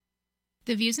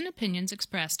The views and opinions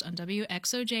expressed on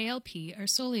WXOJLP are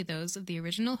solely those of the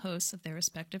original hosts of their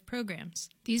respective programs.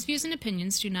 These views and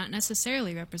opinions do not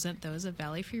necessarily represent those of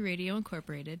Valley Free Radio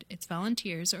Incorporated, its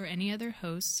volunteers, or any other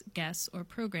hosts, guests, or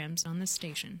programs on this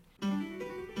station.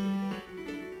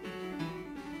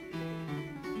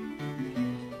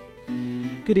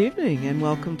 Good evening and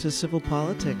welcome to Civil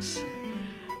Politics.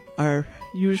 Our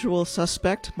usual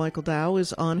suspect, Michael Dow,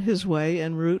 is on his way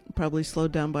en route, probably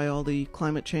slowed down by all the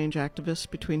climate change activists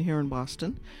between here and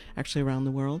Boston, actually around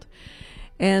the world.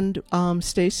 And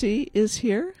Stacy is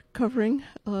here covering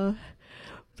with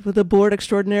the board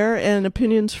extraordinaire and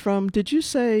opinions from, did you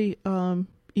say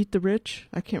Eat the Rich?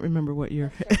 I can't remember what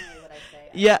you're... That's certainly what I say.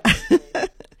 Yeah.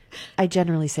 I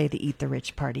generally say the Eat the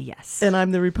Rich party, yes. And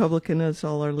I'm the Republican, as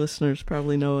all our listeners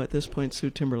probably know at this point, Sue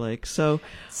Timberlake. So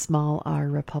Small R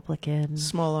Republican.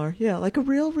 Small R, yeah, like a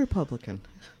real Republican.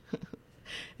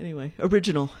 Anyway,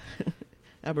 original,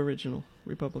 Aboriginal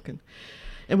Republican.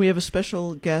 And we have a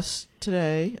special guest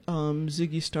today,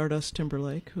 Ziggy Stardust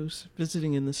Timberlake, who's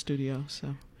visiting in the studio.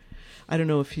 So I don't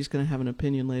know if he's going to have an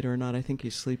opinion later or not. I think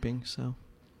he's sleeping, so...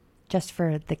 Just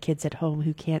for the kids at home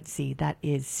who can't see, that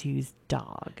is Sue's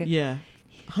dog. Yeah,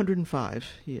 105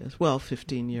 he is. Well,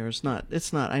 15 years.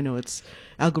 It's not. I know it's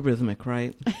algorithmic,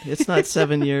 right? It's not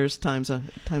 7 years times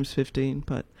 15.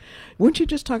 But weren't you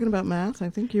just talking about math? I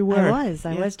think you were. I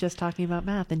was just talking about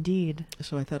math, indeed.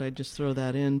 So I thought I'd just throw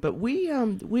that in. But we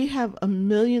have a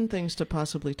million things to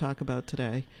possibly talk about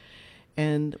today,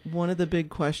 and one of the big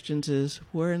questions is,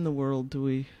 where in the world do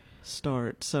we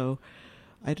start? So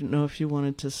I don't know if you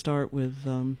wanted to start with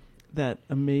that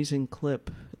amazing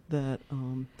clip that,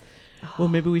 well,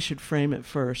 maybe we should frame it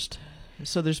first.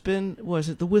 So there's been, was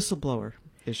it the whistleblower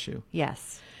issue?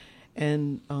 Yes.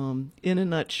 And in a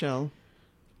nutshell,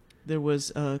 there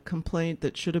was a complaint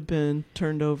that should have been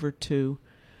turned over to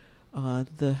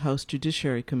the House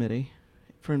Judiciary Committee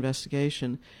for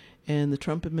investigation, and the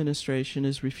Trump administration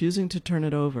is refusing to turn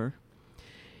it over.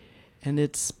 And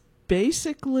it's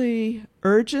basically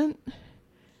urgent,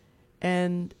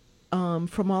 and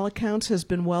from all accounts has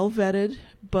been well vetted,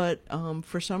 but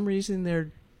for some reason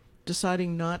they're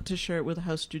deciding not to share it with the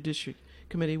House Judiciary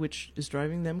Committee, which is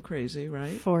driving them crazy,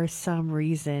 right? For some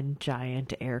reason,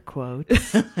 giant air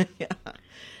quotes. Yeah.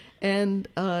 And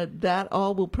that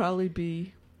all will probably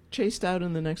be chased out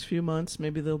in the next few months.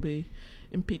 Maybe there'll be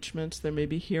impeachments, there may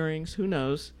be hearings, who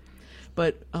knows.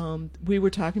 But we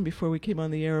were talking before we came on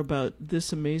the air about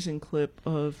this amazing clip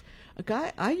of a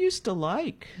guy I used to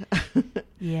like.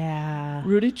 Yeah.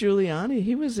 Rudy Giuliani.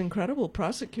 He was incredible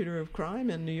prosecutor of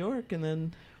crime in New York, and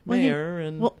then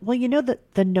mayor. Well, you know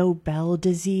the Nobel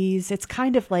disease. It's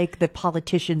kind of like the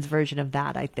politician's version of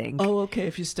that, I think. Oh, okay.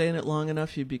 If you stay in it long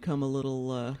enough, you become a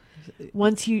little.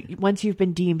 Once you've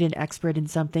been deemed an expert in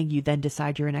something, you then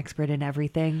decide you're an expert in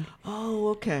everything. Oh,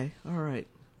 okay. All right.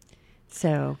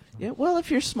 So. Yeah. Well, if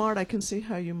you're smart, I can see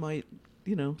how you might,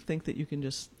 think that you can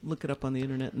just look it up on the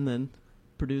internet and then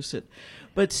produce it.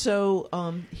 But so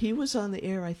he was on the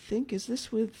air, I think. Is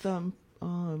this with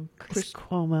Chris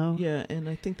Cuomo? Yeah, and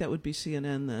I think that would be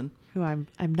CNN then. Who I'm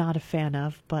not a fan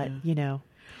of, but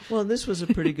Well, this was a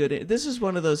pretty good. This is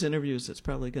one of those interviews that's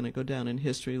probably going to go down in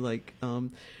history. Like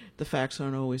the facts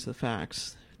aren't always the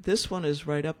facts. This one is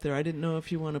right up there. I didn't know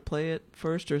if you want to play it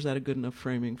first, or is that a good enough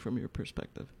framing from your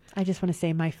perspective? I just want to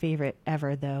say my favorite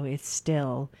ever, though, is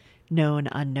still Known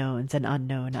Unknowns and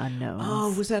Unknown Unknowns.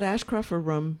 Oh, was that Ashcroft or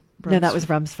Rumsfeld? No, that was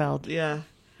Rumsfeld. Yeah.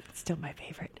 It's still my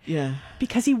favorite. Yeah.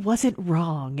 Because he wasn't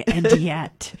wrong, and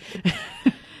yet.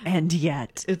 And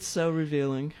yet. It's so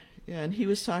revealing. Yeah, and he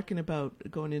was talking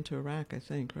about going into Iraq, I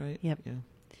think, right? Yep. Yeah.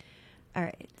 All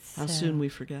right. How soon we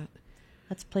forget.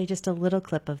 Let's play just a little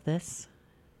clip of this.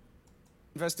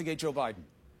 Investigate Joe Biden.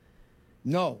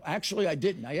 No, actually I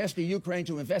didn't. I asked the Ukraine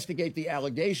to investigate the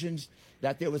allegations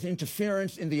that there was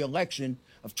interference in the election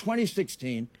of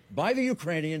 2016 by the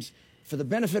Ukrainians for the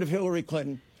benefit of Hillary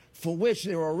Clinton, for which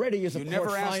there already is a court finding. You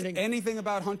never asked anything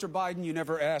about Hunter Biden. You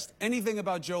never asked anything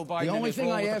about Joe Biden. The only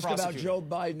thing I asked about Joe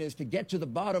Biden is to get to the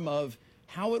bottom of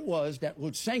how it was that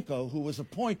Lutsenko, who was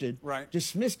appointed,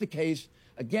 dismissed the case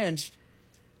against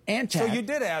Antak. So you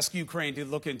did ask Ukraine to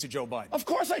look into Joe Biden? Of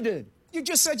course I did. You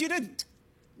just said you didn't.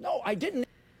 No, I didn't.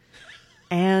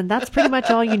 And that's pretty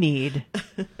much all you need.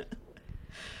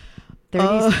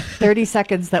 30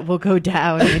 seconds that will go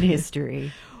down in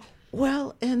history.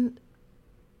 Well, and,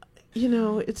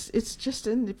 it's just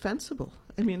indefensible.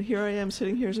 I mean, here I am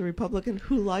sitting here as a Republican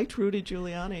who liked Rudy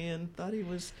Giuliani and thought he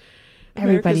was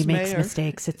Everybody America's makes mayor.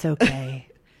 mistakes. It's okay.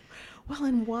 Well,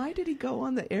 and why did he go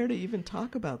on the air to even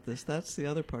talk about this? That's the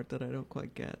other part that I don't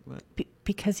quite get. But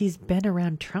because he's been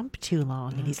around Trump too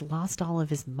long and he's lost all of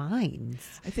his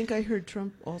minds. I think I heard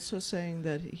Trump also saying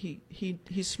that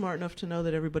he's smart enough to know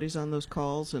that everybody's on those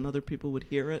calls and other people would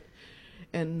hear it.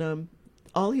 And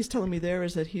all he's telling me there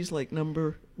is that he's like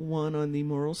number one on the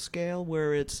moral scale,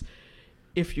 where it's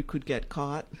if you could get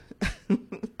caught.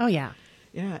 Oh, yeah.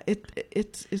 Yeah,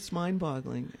 it's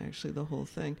mind-boggling, actually, the whole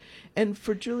thing. And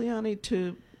for Giuliani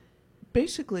to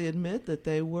basically admit that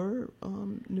they were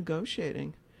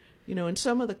negotiating, and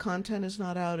some of the content is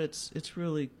not out. It's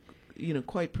really,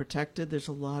 quite protected. There's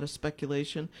a lot of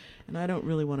speculation, and I don't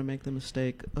really want to make the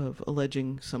mistake of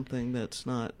alleging something that's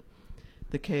not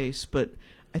the case. But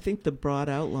I think the broad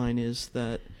outline is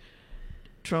that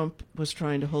Trump was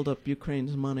trying to hold up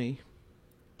Ukraine's money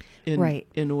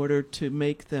in order to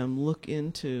make them look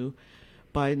into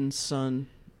Biden's son,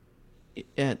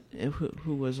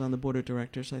 who was on the board of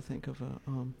directors, I think, of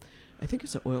I think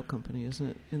it's an oil company, isn't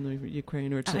it, in the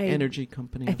Ukraine, or it's an energy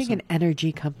company? I think an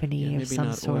energy company of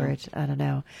some sort. Oil. I don't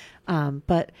know,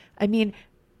 but I mean,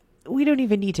 we don't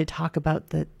even need to talk about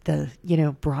the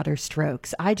broader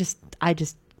strokes. I just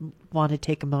want to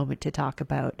take a moment to talk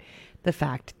about the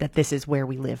fact that this is where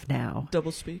we live now.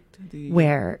 Doublespeak,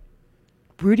 where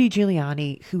Rudy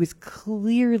Giuliani, who is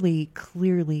clearly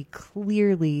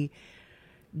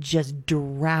just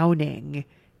drowning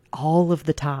all of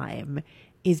the time,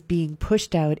 is being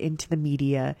pushed out into the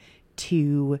media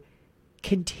to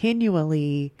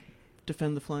continually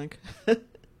defend the flank,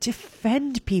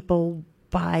 defend people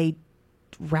by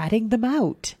ratting them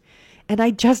out. And I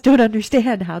just don't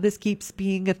understand how this keeps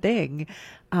being a thing.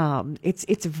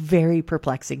 It's very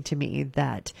perplexing to me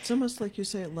that it's almost like you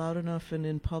say it loud enough and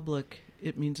in public,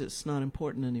 it means it's not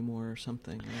important anymore or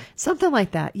something. Something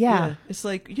like that, yeah. It's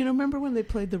like, remember when they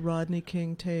played the Rodney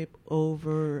King tape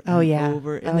over and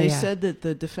over? And they said that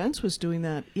the defense was doing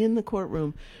that in the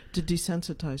courtroom to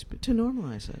desensitize, to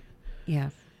normalize it. Yeah.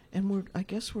 And I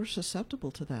guess we're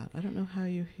susceptible to that. I don't know how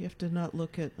you have to not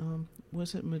look at,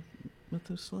 was it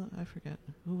Methuselah? I forget.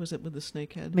 Who was it with the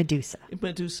snake head? Medusa,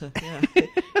 yeah.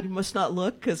 You must not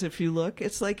look, because if you look,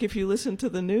 it's like if you listen to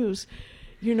the news,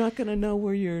 you're not going to know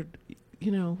where your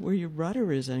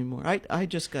rudder is anymore. I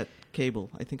just got cable.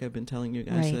 I think I've been telling you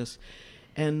guys this.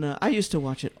 And I used to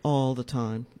watch it all the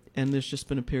time. And there's just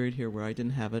been a period here where I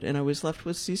didn't have it. And I was left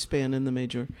with C-SPAN and the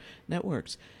major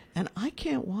networks. And I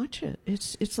can't watch it.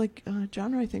 It's like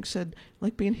John, I think, said,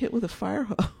 like being hit with a fire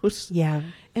hose. Yeah.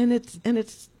 And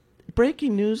it's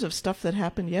breaking news of stuff that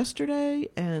happened yesterday,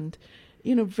 and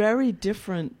very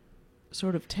different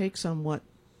sort of takes on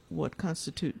what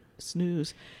constitutes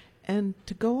news. And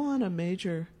to go on a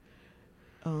major,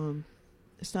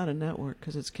 it's not a network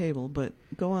because it's cable, but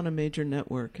go on a major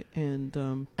network and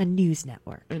a news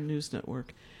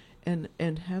network,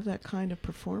 and have that kind of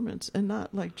performance, and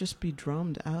not like just be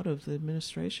drummed out of the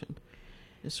administration.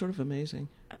 It's sort of amazing.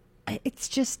 It's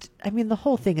just, I mean, the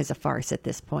whole thing is a farce at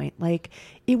this point. Like,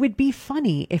 it would be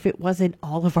funny if it wasn't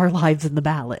all of our lives in the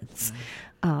balance.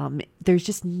 There's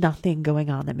just nothing going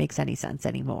on that makes any sense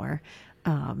anymore.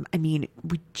 I mean,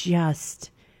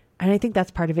 and I think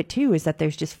that's part of it too, is that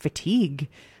there's just fatigue.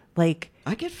 Like,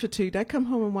 I get fatigued. I come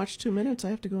home and watch 2 minutes. I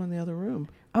have to go in the other room.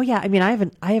 Oh yeah. I mean, I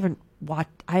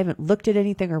haven't looked at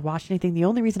anything or watched anything. The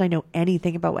only reason I know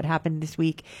anything about what happened this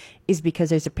week is because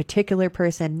there's a particular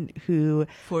person who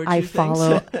I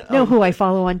follow. Who I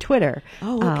follow on Twitter.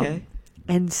 Oh, okay.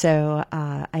 And so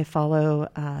I follow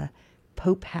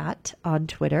Pope Hat on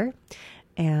Twitter,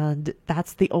 and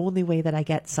that's the only way that I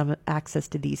get some access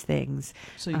to these things.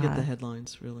 So you get the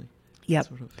headlines, really. Yep.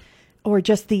 Sort of. Or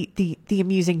just the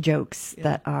amusing jokes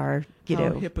that are,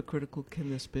 How hypocritical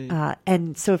can this be?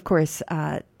 And so, of course,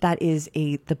 that is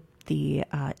the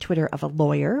Twitter of a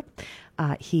lawyer.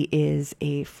 He is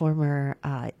a former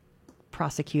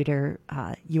prosecutor,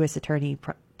 U.S. attorney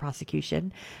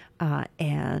prosecution.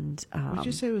 And what did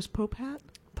you say it was Pope Hat?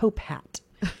 Pope Hat.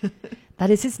 That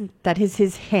is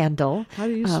his handle. How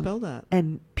do you spell that?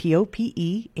 And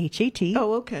Popehat.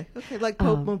 Oh, okay. Okay, like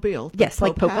Pope Mobile. Yes,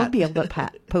 like Pope Mobile, but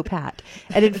Pope Hat.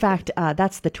 And in fact,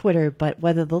 that's the Twitter. But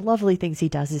one of the lovely things he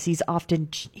does is he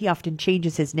often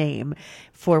changes his name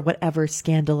for whatever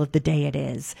scandal of the day it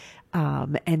is.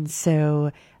 And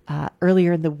so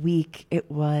earlier in the week,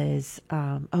 it was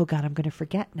oh God, I'm going to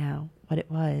forget now what it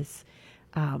was.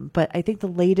 But I think the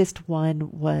latest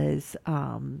one was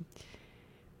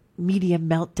Media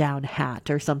Meltdown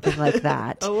Hat or something like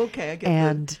that. Oh, okay. I get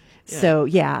and so,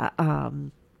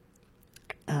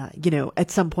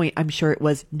 at some point, I'm sure it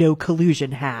was No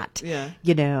Collusion Hat. Yeah.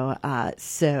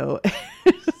 So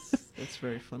that's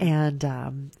very funny.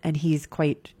 And he's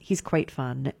quite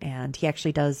fun, and he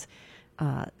actually does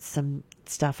some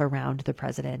stuff around the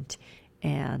president.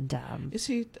 And is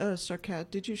he sarcastic?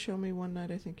 Did you show me one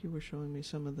night? I think you were showing me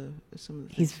some of the.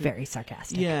 He's very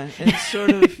sarcastic. Yeah, and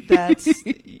sort of that's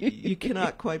you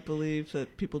cannot quite believe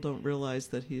that people don't realize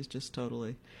that he's just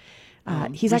totally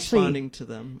he's responding to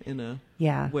them in a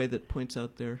Yeah. way that points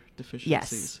out their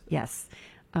deficiencies. Yes.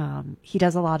 He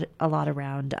does a lot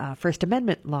around First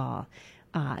Amendment law.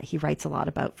 He writes a lot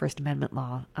about First Amendment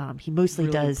law. He mostly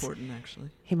Really does important, actually.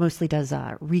 He mostly does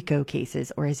RICO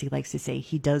cases, or as he likes to say,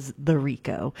 he does the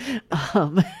RICO.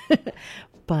 And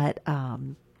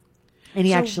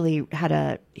he actually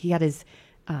had his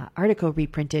article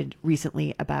reprinted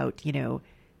recently about,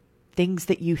 things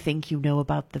that you think you know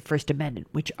about the First Amendment,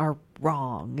 which are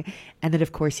wrong. And then,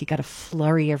 of course, he got a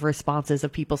flurry of responses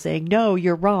of people saying, no,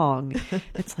 you're wrong.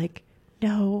 It's like,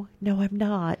 no, I'm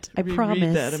not. I promise.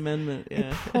 Reread that amendment. Yeah.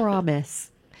 I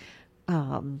promise.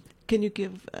 Can you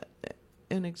give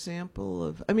an example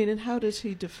of, and how does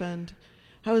he defend,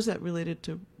 how is that related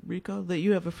to RICO? That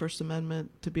you have a First Amendment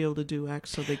to be able to do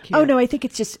acts so they can't? Oh, no, I think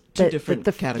it's just two different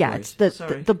categories. Yeah,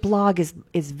 Sorry. the blog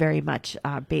is very much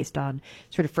based on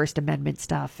sort of First Amendment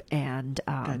stuff. And,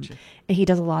 Gotcha. and he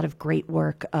does a lot of great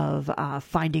work of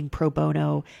finding pro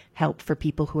bono help for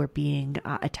people who are being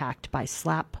attacked by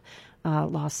SLAPP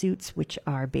lawsuits, which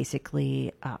are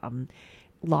basically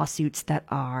lawsuits that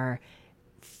are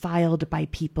filed by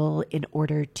people in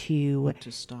order to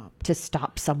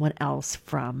stop someone else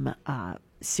from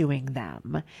suing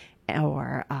them,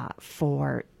 or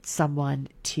for someone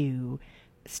to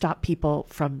stop people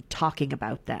from talking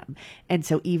about them. And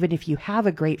so even if you have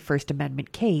a great First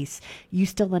Amendment case, you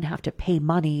still then have to pay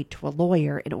money to a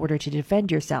lawyer in order to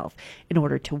defend yourself, in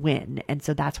order to win. And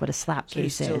so that's what a SLAPP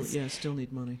case is. Yeah, still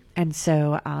need money. And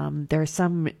so there are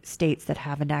some states that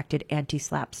have enacted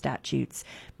anti-SLAPP statutes.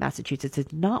 Massachusetts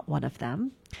is not one of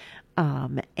them.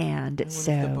 And I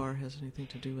so wonder if the bar has anything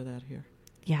to do with that here.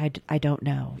 Yeah, I don't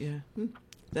know. Yeah.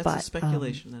 That's But, a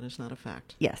speculation. That is not a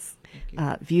fact. Yes.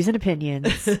 Thank you. Views and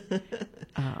opinions.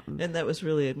 And that was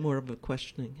really more of a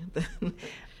questioning than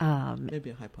maybe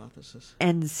a hypothesis.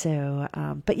 And so,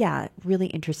 but yeah, really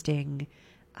interesting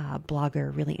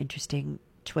blogger, really interesting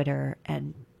Twitter.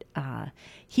 And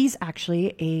he's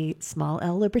actually a small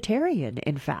L libertarian,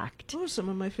 in fact. Oh, some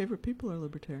of my favorite people are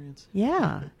libertarians.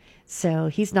 Yeah. So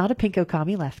he's not a pinko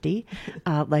commie lefty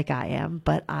like I am,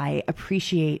 but I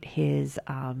appreciate his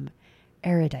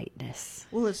eruditeness.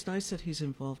 Well, it's nice that he's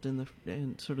involved in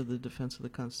sort of the defense of the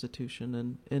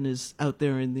Constitution and is out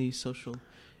there in the social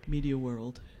media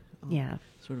world. Yeah.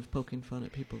 Sort of poking fun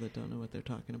at people that don't know what they're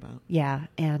talking about. Yeah.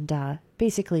 And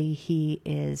basically, he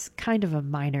is kind of a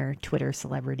minor Twitter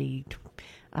celebrity,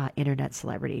 internet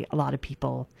celebrity. A lot of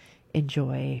people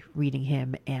enjoy reading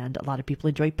him, and a lot of people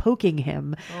enjoy poking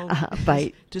him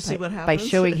by see what happens? by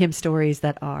showing him stories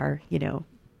that are,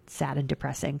 sad and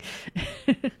depressing.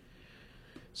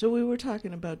 So we were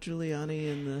talking about Giuliani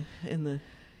and the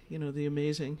the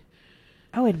amazing.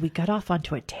 Oh, and we got off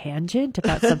onto a tangent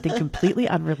about something completely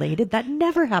unrelated. That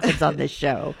never happens on this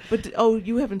show. But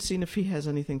you haven't seen if he has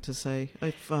anything to say.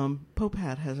 If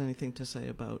Popat has anything to say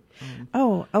about.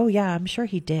 Oh yeah, I'm sure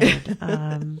he did.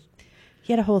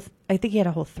 He had a whole. I think he had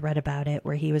a whole thread about it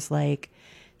where he was like,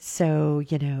 "So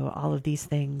all of these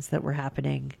things that were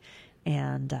happening,"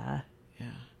 and yeah.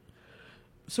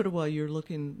 Sort of while you're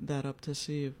looking that up to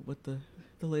see what the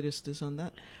latest is on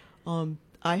that,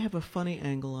 I have a funny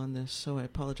angle on this, so I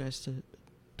apologize to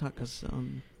talk because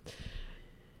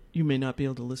you may not be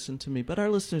able to listen to me, but our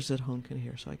listeners at home can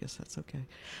hear, so I guess that's okay.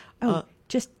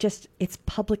 Just it's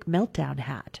Public Meltdown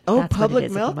Hat. Oh, That's Public what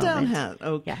it is at the Meltdown moment. Hat.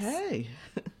 Okay.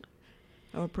 Yes.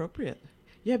 How appropriate.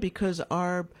 Yeah, because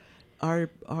our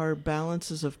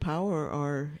balances of power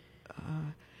are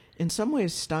in some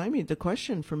ways stymied. The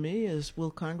question for me is,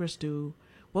 what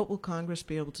will Congress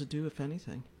be able to do, if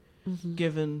anything,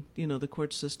 given, the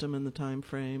court system and the time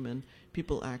frame and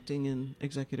people acting in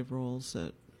executive roles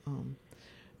that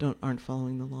aren't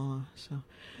following the law.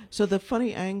 So the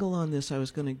funny angle on this I was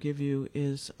going to give you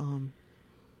is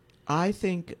I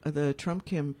think the Trump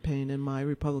campaign and my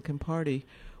Republican Party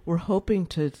were hoping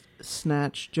to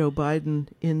snatch Joe Biden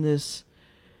in this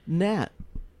net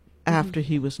after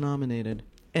he was nominated.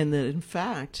 And that, in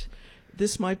fact,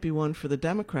 this might be one for the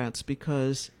Democrats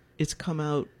because it's come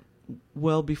out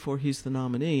well before he's the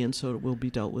nominee, and so it will be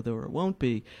dealt with or it won't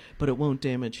be, but it won't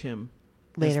damage him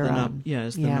later on.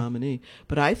 As the nominee.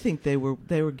 But I think they were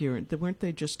gearing, weren't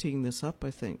they just teeing this up,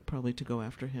 I think, probably to go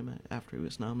after him after he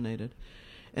was nominated.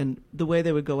 And the way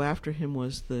they would go after him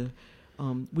was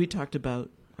we talked about,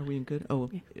 are we in good?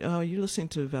 You're listening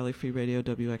to Valley Free Radio,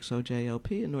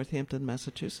 WXOJLP in Northampton,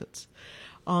 Massachusetts.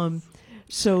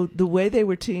 So the way they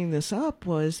were teeing this up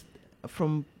was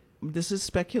from this is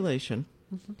speculation,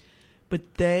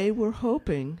 but they were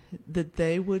hoping that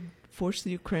they would force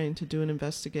the Ukraine to do an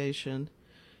investigation,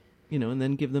 and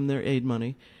then give them their aid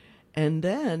money. And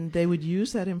then they would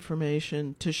use that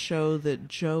information to show that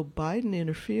Joe Biden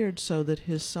interfered so that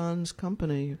his son's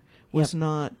company was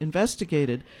not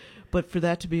investigated. But for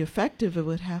that to be effective, it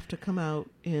would have to come out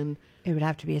in... It would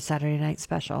have to be a Saturday night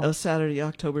special. A Saturday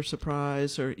October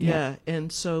surprise.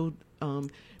 And so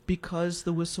because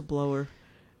the whistleblower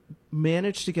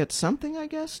managed to get something, I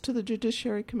guess, to the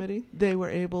Judiciary Committee, they were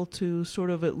able to sort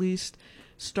of at least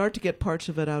start to get parts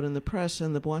of it out in the press.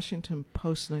 And the Washington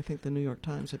Post and I think the New York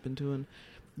Times have been doing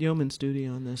yeoman's duty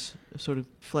on this, sort of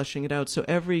fleshing it out. So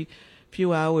every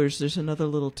few hours there's another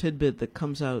little tidbit that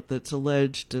comes out that's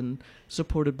alleged and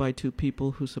supported by two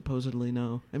people who supposedly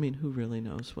know. I mean, who really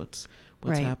knows what's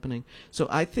Right. happening? So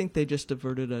I think they just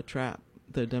averted a trap.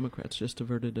 The Democrats just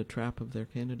averted a trap of their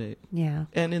candidate. Yeah.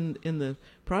 And in the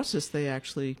process, they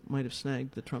actually might have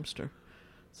snagged the Trumpster.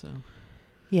 So,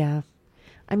 Yeah.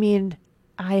 I mean,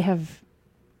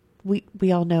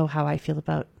 we all know how I feel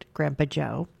about Grandpa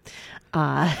Joe.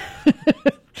 and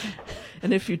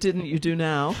if you didn't, you do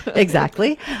now.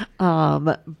 Exactly.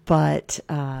 But,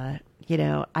 I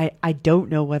don't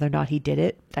know whether or not he did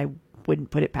it. I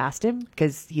wouldn't put it past him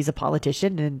because he's a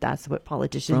politician and that's what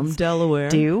politicians From Delaware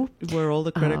do. Where all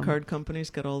the credit card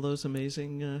companies get all those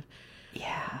amazing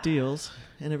deals,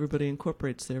 and everybody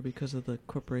incorporates there because of the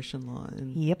corporation law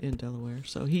in Delaware.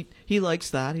 So he likes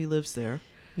that. He lives there.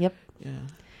 Yep.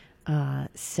 Yeah.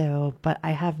 But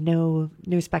I have no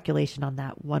speculation on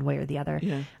that one way or the other.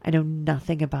 Yeah. I know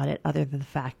nothing about it other than the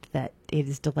fact that it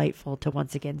is delightful to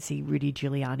once again see Rudy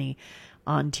Giuliani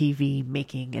on TV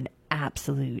making an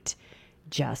absolute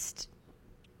just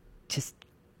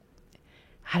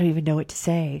I don't even know what to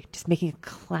say, just making a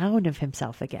clown of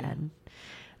himself again.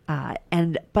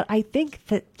 But I think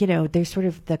that, there's sort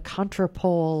of the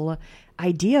contrapole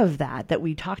idea of that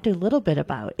we talked a little bit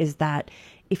about, is that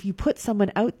if you put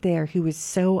someone out there who is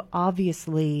so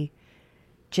obviously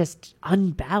just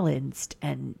unbalanced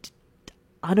and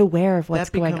unaware of what's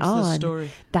going on,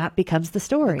 that becomes the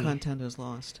story. The content is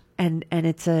lost. And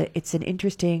it's an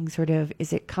interesting sort of,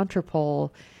 is it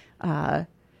contrapole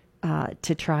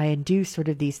to try and do sort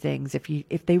of these things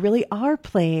if they really are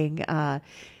playing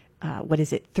what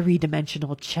is it,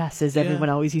 3-dimensional chess, as everyone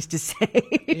always used to say.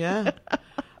 Yeah.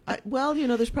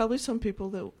 There's probably some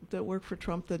people that work for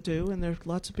Trump that do, and there's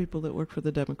lots of people that work for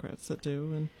the Democrats that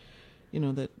do,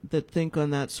 and that think on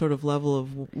that sort of level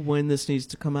of when this needs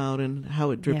to come out and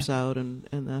how it drips out and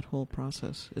that whole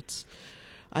process.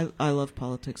 I love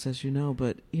politics, as you know,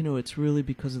 but it's really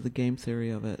because of the game theory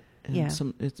of it, and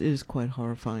it is quite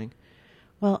horrifying.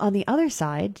 Well, on the other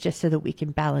side, just so that we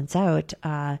can balance out,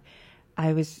 I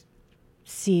was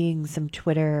seeing some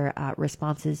Twitter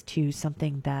responses to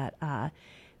something that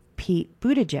Pete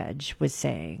Buttigieg was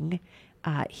saying.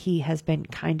 He has been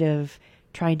kind of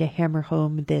trying to hammer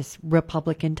home this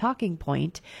Republican talking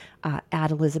point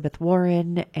at Elizabeth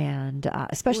Warren and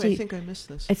especially... I think I missed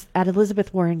this. It's at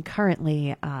Elizabeth Warren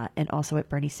currently and also at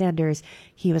Bernie Sanders.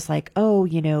 He was like,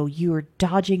 you're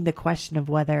dodging the question of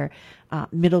whether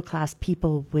middle-class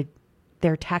people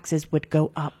their taxes would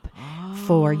go up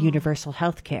for universal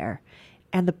health care.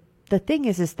 And the thing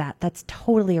is that that's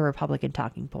totally a Republican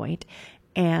talking point.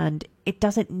 And it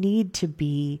doesn't need to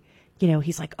be...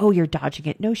 he's like, you're dodging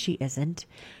it. No, she isn't.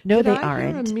 No, they aren't. Did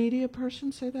I hear a media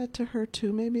person say that to her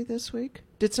too, maybe this week?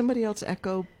 Did somebody else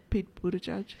echo Pete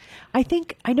Buttigieg?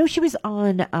 I know she was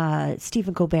on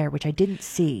Stephen Colbert, which I didn't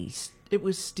see. It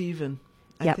was Stephen.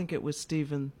 I think it was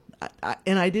Stephen.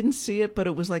 And I didn't see it, but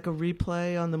it was like a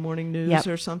replay on the morning news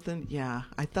or something. Yeah,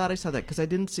 I thought I saw that because I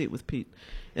didn't see it with Pete,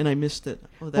 and I missed it.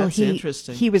 Oh, that's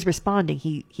interesting. He was responding.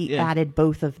 He added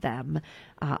both of them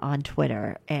on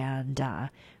Twitter, and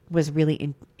was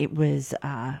really it was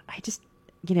I just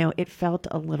it felt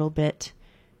a little bit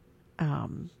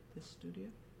this studio.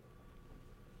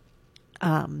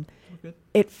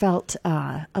 It felt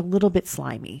a little bit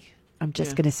slimy. I'm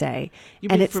just going to say,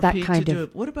 and it's that Pete kind of. Do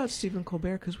it. What about Stephen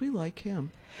Colbert? Because we like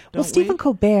him. Well, Stephen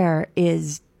Colbert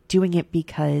is doing it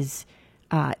because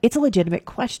it's a legitimate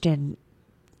question.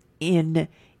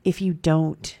 If you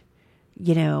don't,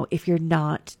 if you're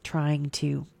not trying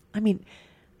to,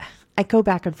 I go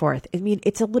back and forth.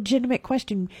 It's a legitimate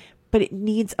question, but it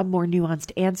needs a more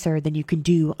nuanced answer than you can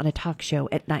do on a talk show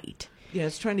at night. Yeah,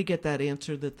 it's trying to get that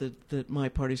answer that my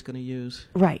party's going to use,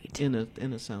 right, in a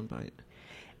soundbite.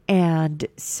 And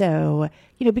so,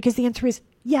 because the answer is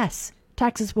yes,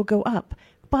 taxes will go up,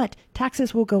 but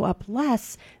taxes will go up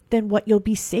less than what you'll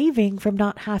be saving from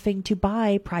not having to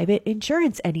buy private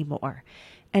insurance anymore.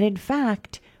 And in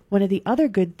fact, one of the other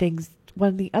things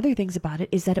about it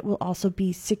is that it will also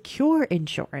be secure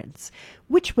insurance,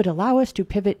 which would allow us to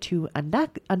pivot to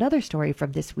another story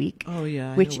from this week. Oh,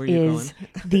 yeah, I which know where you're is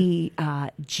the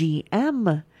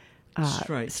GM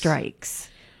strikes.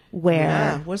 Where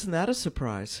Yeah, wasn't that a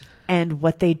surprise? And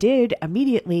what they did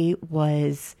immediately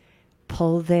was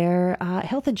pull their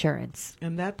health insurance.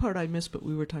 And that part I missed, but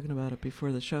we were talking about it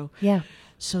before the show. Yeah.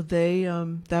 So they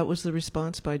that was the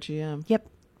response by GM. Yep.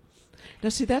 Now,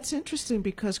 see, that's interesting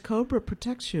because COBRA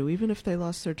protects you. Even if they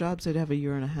lost their jobs, they'd have 1.5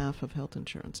 years of health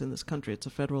insurance in this country. It's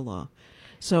a federal law.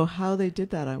 So how they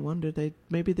did that, I wonder.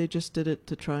 Maybe they just did it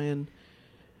to try and,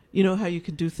 you know how you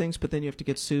can do things, but then you have to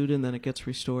get sued and then it gets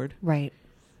restored? Right.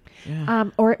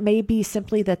 Yeah. Or it may be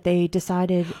simply that they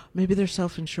decided... Maybe they're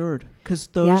self-insured because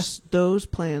those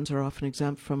plans are often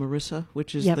exempt from ERISA,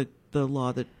 which is the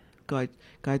law that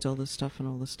guides all this stuff in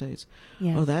all the states.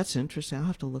 Yeah. Oh, that's interesting. I'll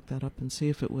have to look that up and see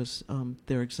if it was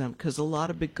they're exempt, because a lot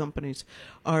of big companies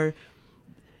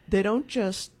they don't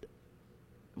just,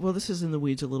 well, this is in the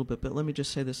weeds a little bit, but let me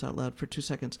just say this out loud for 2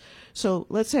 seconds. So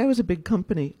let's say I was a big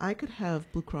company. I could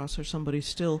have Blue Cross or somebody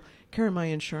still carry my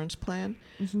insurance plan,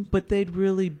 but they'd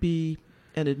really be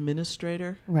an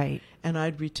administrator. Right. And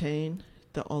I'd retain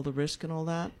all the risk and all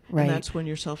that. Right. And that's when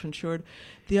you're self-insured.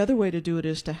 The other way to do it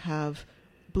is to have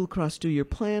Blue Cross do your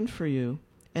plan for you,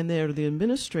 and they're the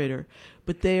administrator,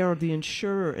 but they are the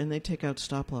insurer, and they take out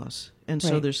stop loss. And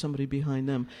so there's somebody behind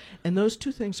them. And those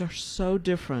two things are so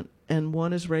different, and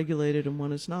one is regulated and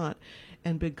one is not.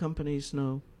 And big companies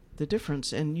know the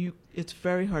difference. And it's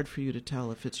very hard for you to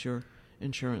tell if it's your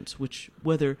insurance,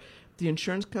 whether the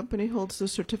insurance company holds the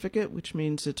certificate, which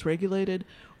means it's regulated,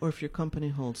 or if your company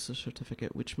holds the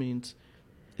certificate, which means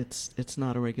it's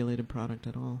not a regulated product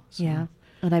at all. So Yeah.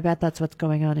 And I bet that's what's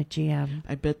going on at GM.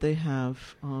 I bet they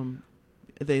have,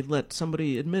 they let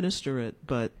somebody administer it,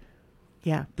 but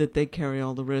Yeah. that they carry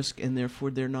all the risk, and therefore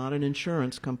they're not an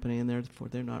insurance company, and therefore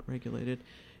they're not regulated,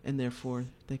 and therefore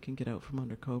they can get out from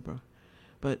under COBRA.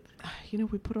 But,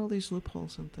 we put all these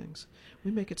loopholes and things.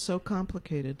 We make it so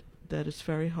complicated that it's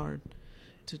very hard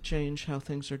to change how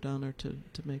things are done or to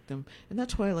make them. And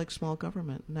that's why I like small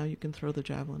government. Now you can throw the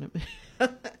javelin at me.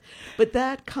 But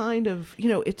that kind of,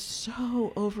 it's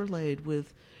so overlaid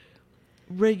with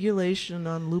regulation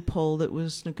on loophole that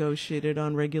was negotiated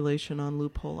on regulation on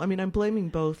loophole. I mean, I'm blaming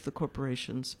both the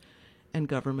corporations and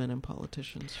government and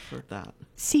politicians for that.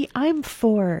 See, I'm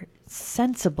for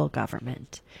sensible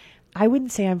government. I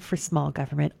wouldn't say I'm for small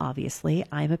government, obviously.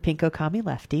 I'm a pinko commie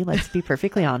lefty. Let's be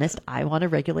perfectly honest. I want to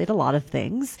regulate a lot of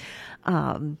things.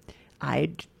 I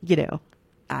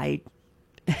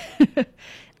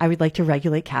would like to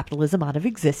regulate capitalism out of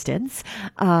existence.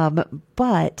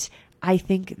 But I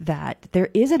think that there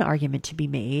is an argument to be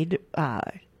made,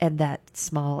 and that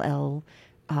small L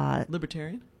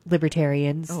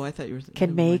libertarians Oh, I thought you were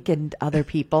can make, and other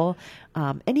people,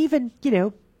 and even,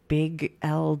 big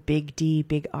L, big D,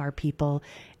 big R people,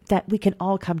 that we can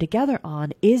all come together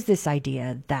on is this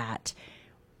idea that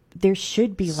there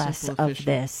should be less of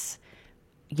this,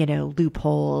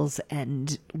 loopholes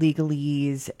and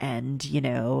legalese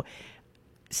and,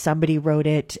 somebody wrote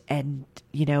it and,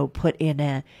 put in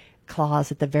a clause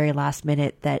at the very last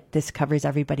minute that this covers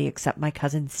everybody except my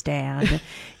cousin Stan,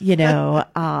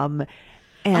 and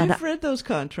I've read those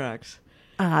contracts.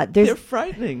 They're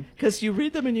frightening because you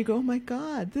read them and you go, "Oh my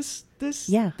God, this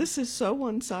is so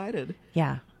one-sided."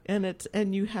 Yeah,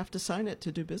 and you have to sign it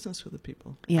to do business with the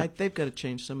people. Yeah, they've got to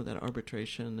change some of that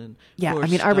arbitration and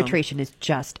arbitration is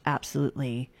just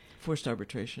absolutely forced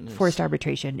arbitration. Forced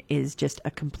arbitration is just a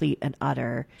complete and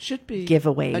utter should be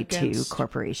giveaway to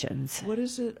corporations. What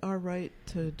is it? Our right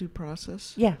to due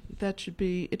process. Yeah, that should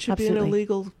be. It should absolutely be an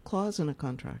illegal clause in a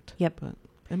contract. Yep, but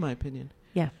in my opinion.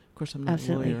 Yeah, of course I'm not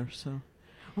absolutely. a lawyer, so.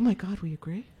 Oh my God, we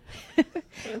agree?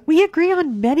 We agree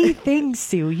on many things,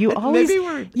 Sue. You always maybe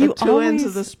we're at two ends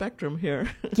of the spectrum here.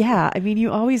 Yeah, I mean,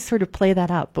 you always sort of play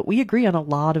that up, but we agree on a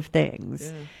lot of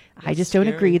things. Yeah, I just don't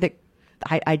agree that.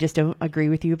 I just don't agree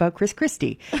with you about Chris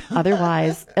Christie.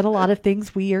 Otherwise, in a lot of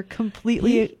things, we are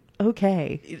completely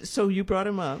okay. So you brought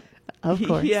him up. Of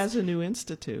course, he has a new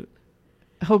institute.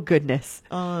 Oh, goodness.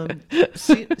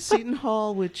 Seton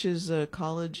Hall, which is a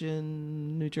college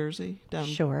in New Jersey, down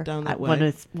that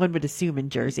way. One would assume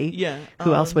in Jersey. Yeah.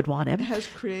 Who else would want him? Has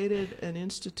created an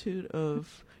institute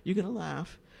of, you're going to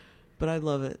laugh, but I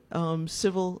love it,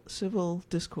 civil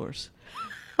discourse.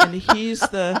 And he's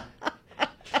the...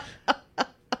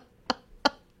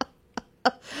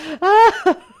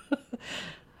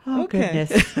 Okay.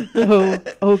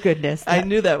 Goodness. Oh goodness. I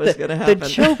knew that was going to happen. The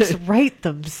jokes write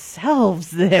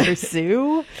themselves there,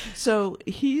 Sue. So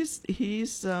he's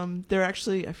they're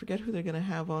actually, I forget who they're going to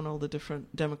have on, all the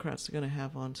different Democrats are going to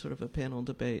have on sort of a panel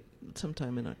debate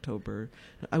sometime in October.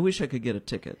 I wish I could get a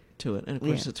ticket to it. And of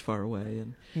course it's far away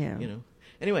and,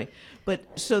 Anyway,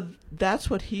 but so that's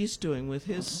what he's doing with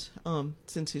his,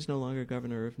 since he's no longer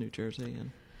governor of New Jersey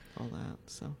and all that.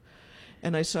 So,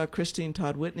 and I saw Christine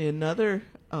Todd Whitney, another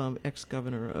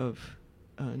ex-governor of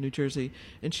New Jersey,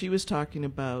 and she was talking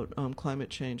about climate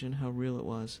change and how real it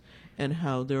was, and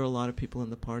how there are a lot of people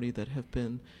in the party that have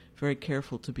been very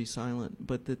careful to be silent,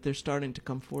 but that they're starting to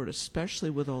come forward, especially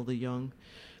with all the young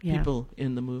people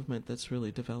in the movement that's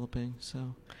really developing.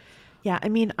 So, yeah, I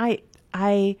mean,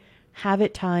 I have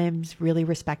at times really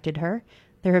respected her.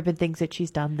 There have been things that she's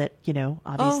done that,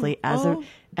 obviously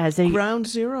as a ground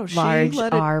zero, large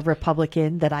R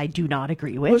Republican that I do not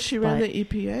agree with. Well, she ran the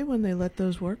EPA when they let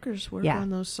those workers work on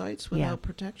those sites without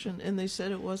protection, and they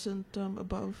said it wasn't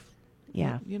above.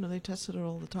 Yeah, they tested it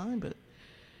all the time, but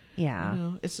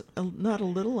it's not a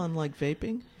little unlike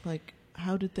vaping. Like,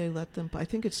 how did they let them? I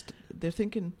think they're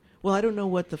thinking. Well, I don't know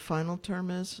what the final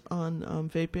term is on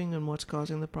vaping and what's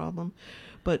causing the problem,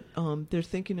 but they're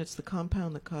thinking it's the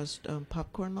compound that caused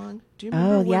popcorn lung. Do you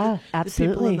remember absolutely.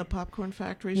 The people in the popcorn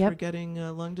factories were getting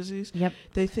lung disease? Yep.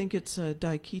 They think it's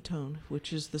diketone,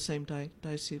 which is the same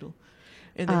diacetyl.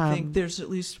 And they think there's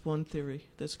at least one theory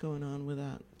that's going on with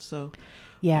that. So,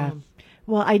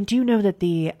 well, I do know that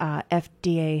the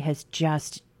FDA has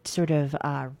just sort of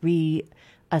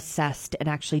reassessed and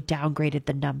actually downgraded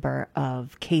the number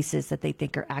of cases that they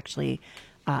think are actually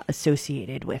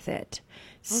associated with it.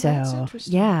 That's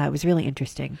interesting. Yeah, it was really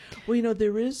interesting. Well,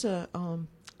 there is a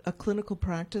clinical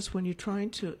practice when you're trying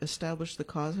to establish the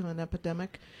cause of an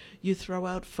epidemic, you throw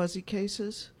out fuzzy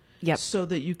cases so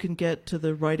that you can get to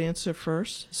the right answer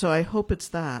first. So I hope it's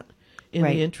that in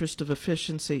the interest of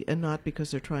efficiency and not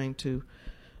because they're trying to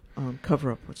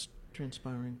cover up what's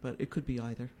transpiring, but it could be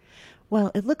either.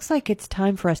 Well, it looks like it's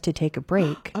time for us to take a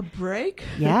break. A break?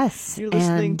 Yes. You're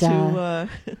listening to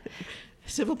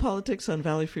Civil Politics on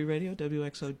Valley Free Radio,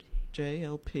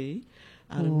 WXOJ-LP,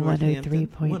 out of Northampton.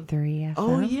 103.3 FM.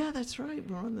 Oh, yeah, that's right.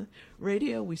 We're on the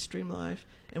radio. We stream live,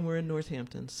 and we're in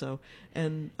Northampton. So,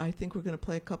 and I think we're going to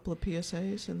play a couple of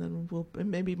PSAs, and then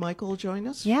maybe Michael will join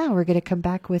us. Yeah, we're going to come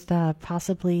back with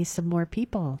possibly some more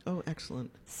people. Oh,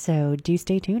 excellent. So do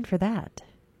stay tuned for that.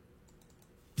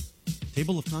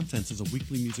 Table of Contents is a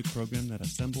weekly music program that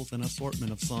assembles an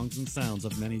assortment of songs and sounds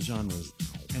of many genres,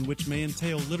 and which may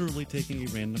entail literally taking a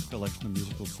random collection of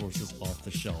musical sources off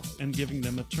the shelf and giving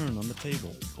them a turn on the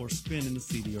table, or spin in the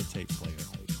CD or tape player.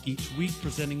 Each week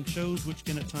presenting shows which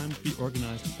can at times be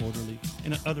organized and orderly,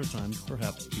 and at other times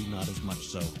perhaps be not as much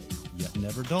so, yet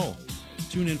never dull.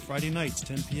 Tune in Friday nights,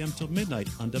 10 p.m. till midnight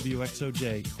on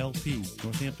WXOJ-LP,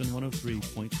 Northampton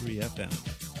 103.3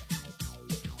 FM.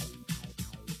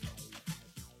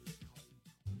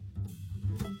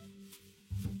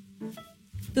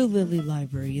 The Lilly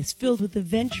Library is filled with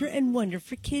adventure and wonder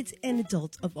for kids and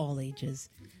adults of all ages.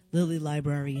 Lilly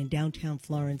Library in downtown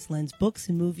Florence lends books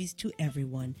and movies to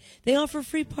everyone. They offer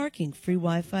free parking, free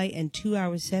Wi-Fi, and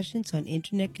 2-hour sessions on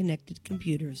internet-connected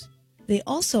computers. They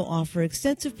also offer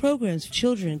extensive programs for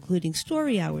children, including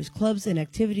story hours, clubs, and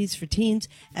activities for teens,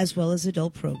 as well as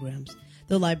adult programs.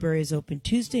 The library is open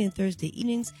Tuesday and Thursday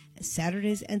evenings,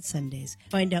 Saturdays and Sundays.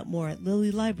 Find out more at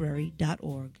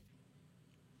lilylibrary.org.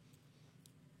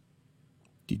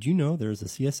 Did you know there is a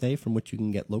CSA from which you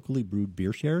can get locally brewed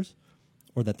beer shares?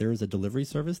 Or that there is a delivery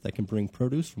service that can bring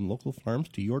produce from local farms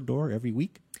to your door every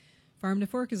week? Farm to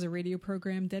Fork is a radio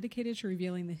program dedicated to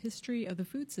revealing the history of the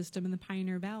food system in the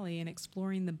Pioneer Valley and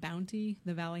exploring the bounty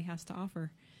the valley has to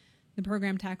offer. The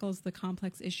program tackles the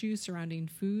complex issues surrounding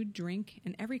food, drink,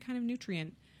 and every kind of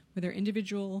nutrient, with their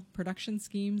individual production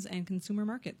schemes and consumer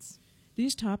markets.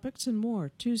 These topics and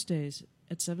more, Tuesdays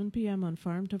at 7 p.m. on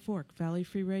Farm to Fork, Valley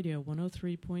Free Radio,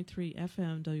 103.3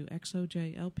 FM,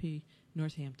 WXOJ-LP,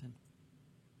 Northampton.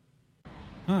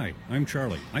 Hi, I'm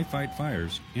Charlie. I fight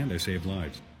fires and I save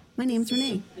lives. My name's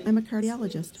Renee. I'm a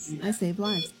cardiologist. I save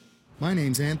lives. My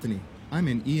name's Anthony. I'm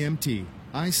an EMT.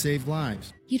 I save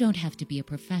lives. You don't have to be a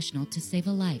professional to save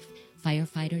a life.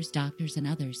 Firefighters, doctors, and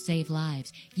others save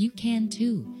lives. You can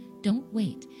too. Don't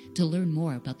wait. To learn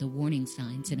more about the warning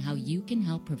signs and how you can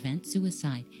help prevent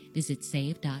suicide, visit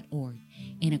save.org.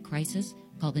 In a crisis,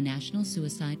 call the National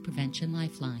Suicide Prevention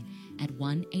Lifeline at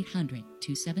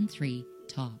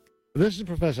 1-800-273-TALK. This is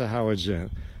Professor Howard Zinn.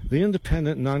 The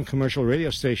independent, non-commercial radio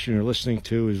station you're listening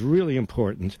to is really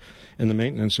important in the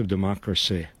maintenance of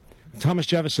democracy. Thomas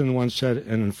Jefferson once said,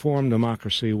 an informed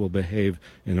democracy will behave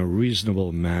in a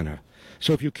reasonable manner.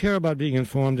 So if you care about being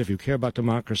informed, if you care about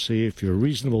democracy, if you're a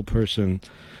reasonable person,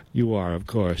 you are, of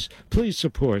course, please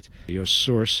support your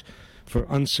source for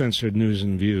uncensored news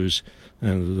and views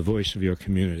and the voice of your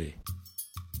community.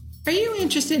 Are you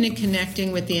interested in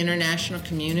connecting with the international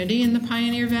community in the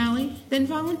Pioneer Valley? Then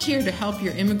volunteer to help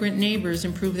your immigrant neighbors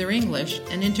improve their English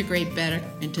and integrate better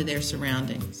into their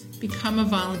surroundings. Become a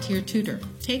volunteer tutor.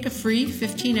 Take a free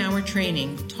 15-hour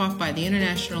training taught by the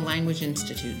International Language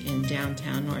Institute in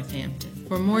downtown Northampton.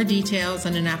 For more details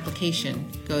on an application,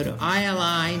 go to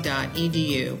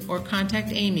ili.edu or contact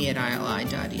Amy at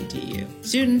ili.edu.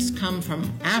 Students come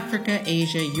from Africa,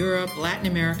 Asia, Europe, Latin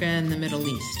America, and the Middle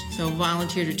East. So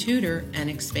volunteer to tutor and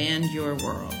expand your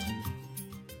world.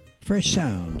 Fresh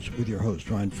Sounds with your host,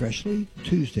 Ron Freshley,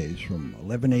 Tuesdays from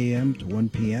 11 a.m. to 1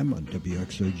 p.m. on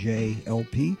WXOJ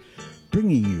LP,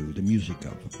 bringing you the music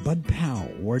of Bud Powell,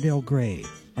 Wardell Gray,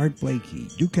 Art Blakey,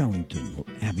 Duke Ellington,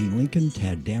 Abby Lincoln,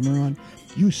 Tad Dameron,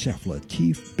 Yusef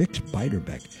Lateef, Bix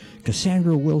Beiderbecke,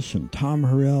 Cassandra Wilson, Tom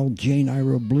Harrell, Jane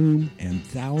Ira Bloom, and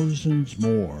thousands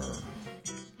more.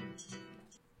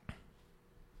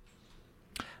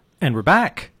 And we're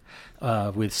back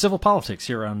with Civil Politics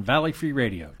here on Valley Free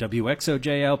Radio,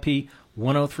 WXOJLP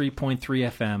 103.3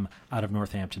 FM out of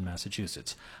Northampton,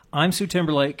 Massachusetts. I'm Sue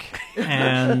Timberlake,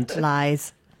 and...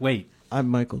 Lies. Wait. I'm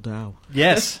Michael Dow.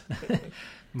 Yes.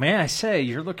 May I say,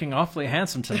 you're looking awfully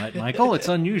handsome tonight, Michael. It's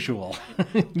unusual.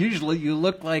 Usually you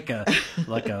look like a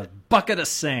bucket of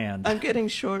sand. I'm getting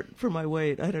short for my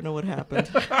weight. I don't know what happened.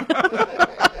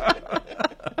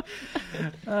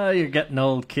 You're getting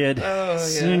old, kid. Oh, yeah.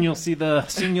 Soon you'll see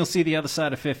the other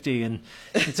side of 50, and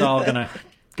it's all gonna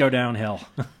go downhill.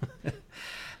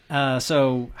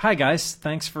 So, hi guys.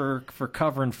 Thanks for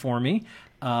covering for me.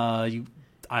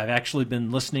 I've actually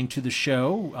been listening to the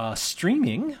show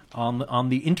streaming on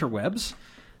the interwebs.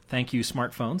 Thank you,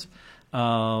 smartphones.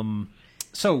 I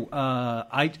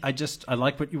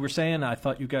like what you were saying. I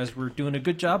thought you guys were doing a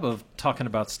good job of talking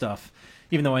about stuff,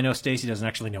 even though I know Stacy doesn't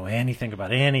actually know anything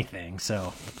about anything.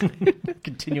 So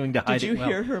continuing to hide Did you it well.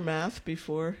 hear her math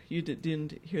before? You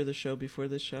didn't hear the show before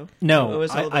this show? No, it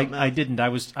was all about math. I didn't. I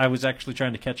was actually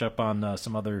trying to catch up on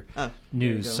some other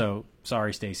news. So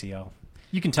sorry, Stacy.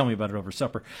 You can tell me about it over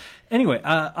supper. Anyway,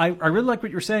 I really like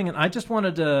what you were saying, and I just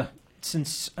wanted to,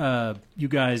 since you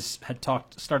guys had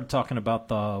started talking about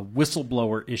the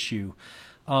whistleblower issue,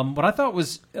 what I thought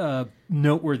was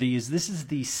noteworthy is this is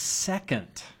the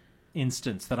second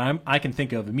instance that I can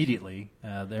think of immediately.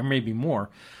 There may be more,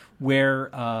 where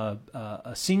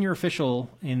a senior official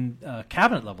in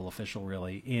cabinet level official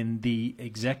really in the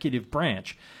executive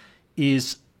branch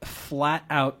is flat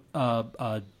out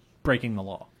breaking the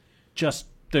law. Just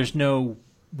there's no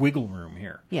wiggle room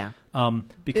here. Yeah.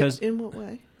 Because in what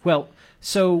way? Well,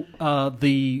 so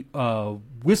the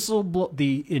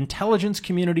Intelligence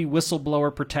Community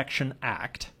Whistleblower Protection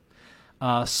Act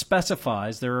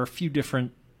specifies there are a few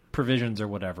different provisions or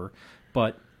whatever,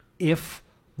 but if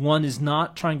one is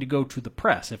not trying to go to the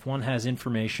press, if one has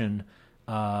information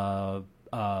that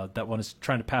one is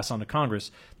trying to pass on to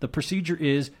Congress, the procedure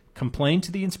is complain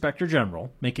to the Inspector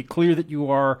General, make it clear that you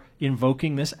are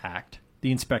invoking this act.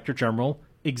 The Inspector General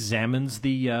examines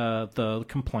the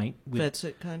complaint. Vets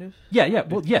it, kind of? Yeah.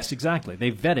 Well, yes, exactly. They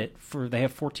vet it they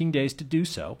have 14 days to do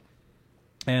so.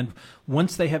 And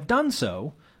once they have done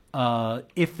so,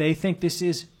 if they think this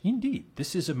is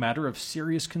a matter of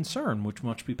serious concern, which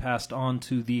must be passed on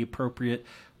to the appropriate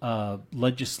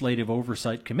legislative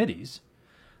oversight committees,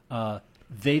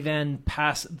 they then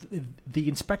pass. The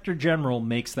Inspector General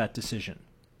makes that decision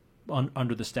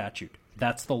under the statute.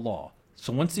 That's the law.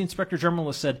 So once the Inspector General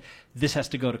has said this has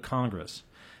to go to Congress,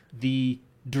 the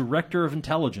Director of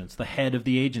Intelligence, the head of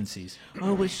the agencies,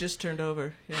 which just turned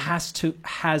over,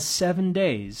 has 7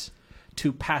 days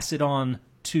to pass it on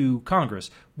to Congress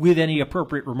with any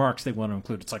appropriate remarks they want to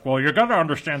include. It's like, well, you've got to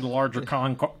understand the larger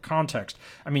context.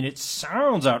 I mean, it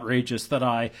sounds outrageous that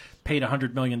I paid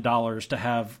 $100 million to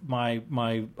have my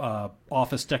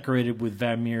office decorated with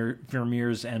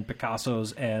Vermeers and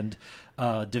Picassos and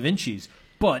Da Vinci's,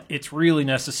 but it's really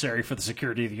necessary for the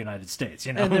security of the United States.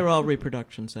 You know? And they're all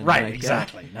reproductions. Anyway. Right,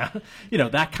 exactly. Now,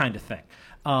 that kind of thing.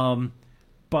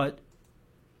 But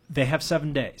they have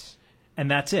 7 days. And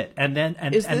that's it. And then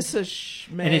is this a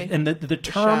the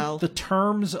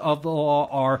terms of the law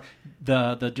are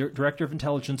the Director of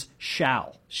Intelligence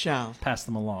shall pass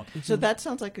them along. So that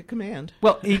sounds like a command.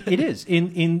 Well, it is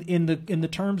in the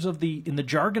terms of the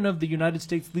jargon of the United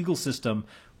States legal system.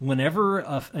 Whenever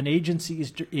an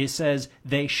agency says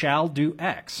they shall do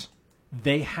X,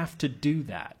 they have to do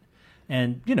that.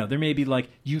 And, there may be like,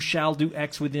 you shall do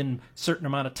X within certain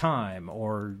amount of time,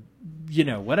 or,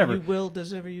 whatever. You will,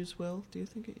 does it ever use will? Do you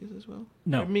think it uses will?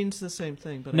 No. It means the same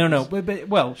thing. But No,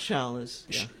 well. Shall is,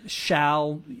 yeah.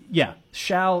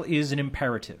 Shall is an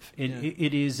imperative.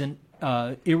 It is an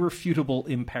irrefutable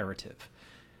imperative.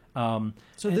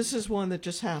 So this is one that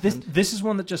just happened. This is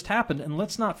one that just happened, and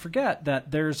let's not forget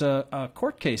that there's a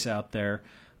court case out there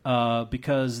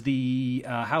because the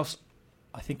House,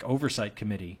 I think, Oversight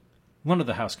Committee, one of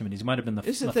the House committees, it might have been the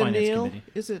Finance Committee.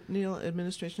 Is it Neil,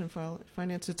 Administration and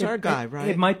Finance? It's our guy, right?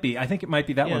 It might be. I think it might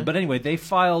be that one. But anyway, they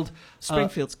filed...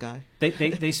 Springfield's guy.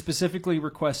 They specifically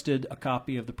requested a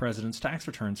copy of the president's tax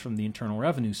returns from the Internal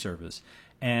Revenue Service.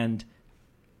 And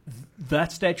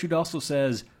that statute also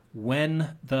says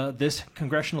when this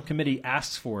congressional committee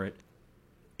asks for it,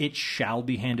 it shall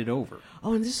be handed over.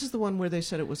 Oh, and this is the one where they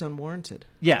said it was unwarranted.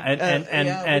 Yeah,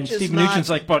 and Steve Mnuchin's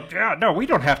like, but no, we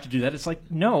don't have to do that. It's like,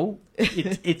 no,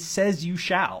 it says you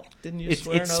shall. Didn't you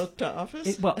swear an oath to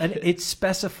office? And it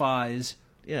specifies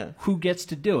who gets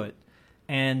to do it.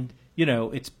 And,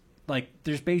 it's like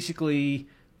there's basically,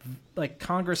 like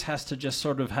Congress has to just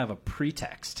sort of have a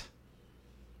pretext,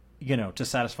 to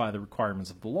satisfy the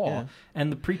requirements of the law. Yeah.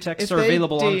 And the pretexts are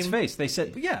available on its face. They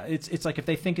said, it's like if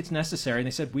they think it's necessary, and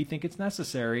they said, we think it's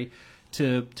necessary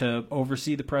to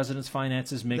oversee the president's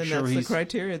finances, make sure that's he's... the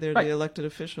criteria. They're the elected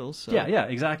officials. So. Yeah,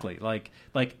 exactly. Like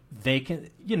they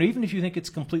can, even if you think it's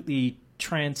completely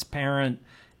transparent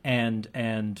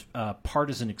and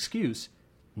partisan excuse,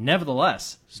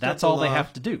 nevertheless, that's all they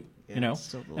have to do,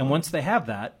 And once they have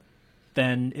that,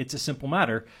 then it's a simple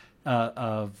matter.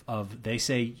 Of they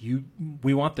say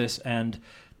we want this, and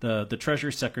the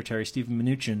Treasury Secretary Stephen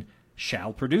Mnuchin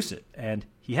shall produce it, and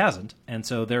he hasn't, and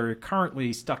so they're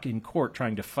currently stuck in court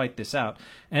trying to fight this out.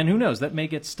 And who knows, that may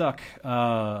get stuck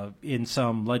in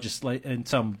some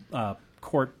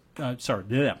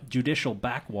judicial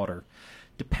backwater,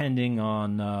 depending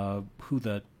on who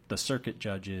the circuit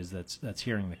judge is that's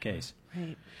hearing the case.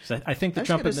 Right. So I think the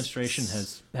Trump administration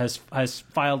has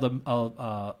filed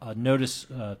a notice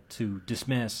to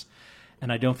dismiss,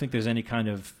 and I don't think there's any kind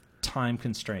of time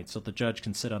constraint, so the judge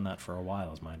can sit on that for a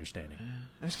while, is my understanding.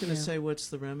 I was going to say, what's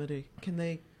the remedy?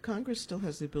 Congress still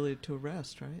has the ability to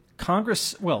arrest, right?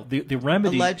 Congress, well, the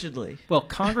remedy... Allegedly. Well,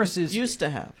 Congress is... Used to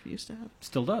have.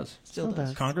 Still does. Still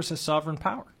does. Congress has sovereign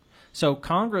power. So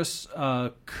Congress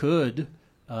could...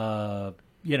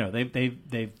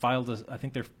 they've filed I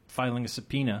think they're filing a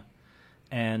subpoena,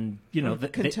 and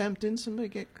contempt. Didn't somebody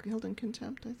get held in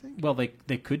contempt? I think. Well,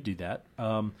 they could do that.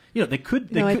 They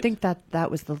could. I think that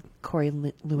was the Corey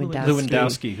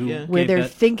Lewandowski. Lewandowski, where they're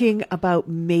thinking about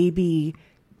maybe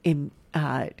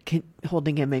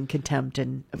holding him in contempt,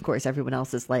 and of course everyone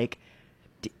else is like,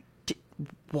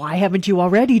 why haven't you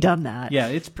already done that? Yeah,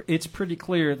 it's pretty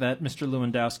clear that Mr.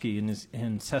 Lewandowski, in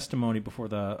his testimony before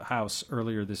the House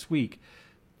earlier this week,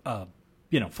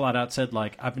 flat out said,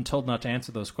 like, I've been told not to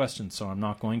answer those questions, so I'm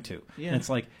not going to. Yeah. And it's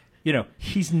like,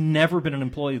 he's never been an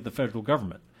employee of the federal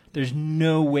government. There's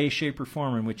no way, shape, or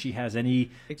form in which he has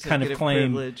any kind of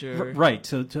claim, right?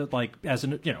 To like, as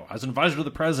an advisor to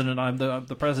the president, I'm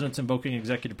the president's invoking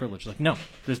executive privilege. Like, no,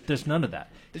 there's none of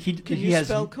that. Can you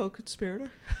spell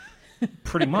co-conspirator?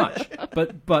 Pretty much,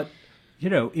 but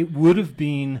it would have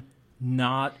been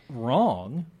not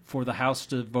wrong for the House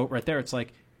to vote right there. It's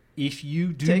like, if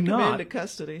you do take not him into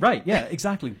custody, right? Yeah,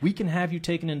 exactly. We can have you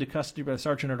taken into custody by the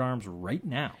Sergeant at Arms right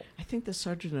now. I think the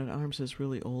Sergeant at Arms is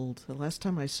really old. The last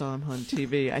time I saw him on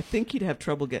TV, I think he'd have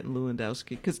trouble getting Lewandowski,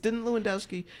 because didn't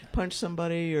Lewandowski punch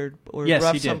somebody or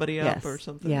rough somebody up or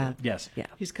something? Yeah. Yes. Yeah.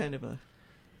 He's kind of a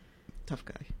tough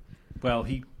guy. Well,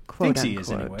 he Quote thinks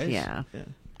unquote, he is, anyways. Yeah.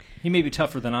 He may be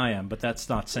tougher than I am, but that's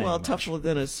not saying much. Tougher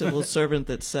than a civil servant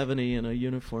that's 70 in a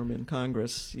uniform in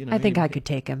Congress. I think I could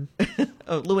take him.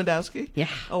 Oh, Lewandowski? Yeah.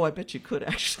 Oh, I bet you could,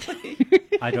 actually.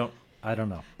 I don't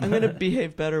know. I'm going to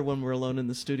behave better when we're alone in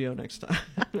the studio next time.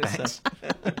 Thanks.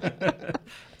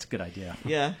 That's a good idea.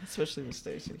 Yeah, especially with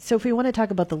Stacey. So if we want to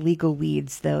talk about the legal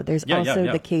weeds, though, there's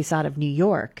also the case out of New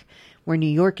York, where New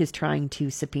York is trying to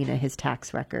subpoena his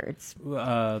tax records.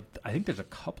 I think there's a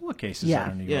couple of cases out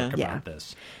of New York about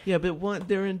this. Yeah, but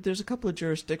there's a couple of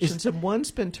jurisdictions, and one's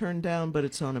been turned down, but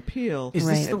it's on appeal.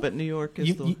 But New York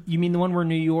is You mean the one where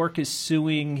New York is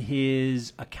suing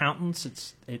his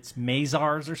accountants? It's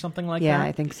Mazars or something like that? Yeah,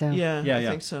 I think so. Yeah, I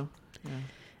think so. Yeah.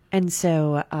 And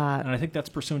so... and I think that's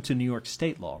pursuant to New York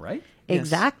state law, right?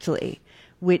 Exactly.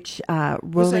 Yes. Which,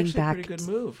 rolling was actually back... a pretty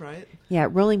good move, right? Yeah,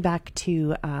 rolling back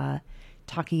to...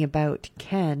 talking about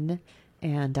Ken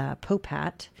and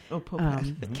Popat,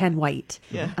 Popat. Ken White,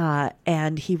 yeah.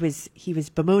 And he was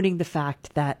bemoaning the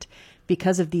fact that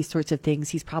because of these sorts of things,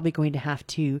 he's probably going to have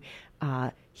to,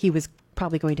 he was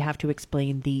probably going to have to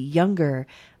explain the younger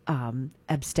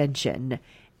abstention.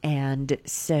 And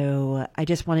so I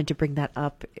just wanted to bring that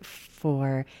up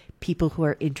for people who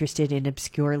are interested in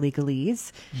obscure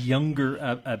legalese. Younger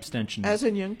abstention. As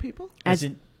in young people? As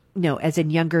in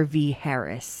Younger v.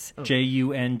 Harris.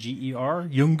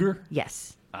 Junger? Younger?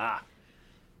 Yes. Ah.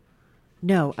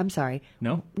 No, I'm sorry.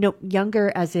 No? No,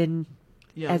 younger as in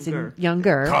younger.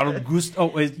 Carl Gust.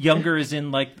 Oh, younger is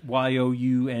in like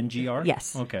Youngr?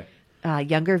 Yes. Okay.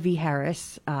 Younger v.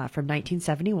 Harris from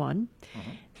 1971.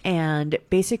 And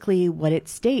basically what it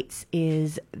states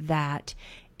is that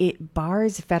it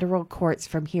bars federal courts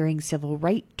from hearing civil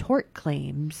right tort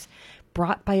claims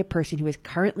brought by a person who is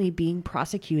currently being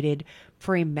prosecuted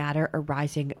for a matter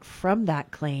arising from that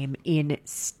claim in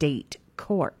state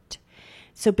court.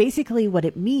 So basically what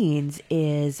it means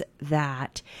is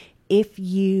that if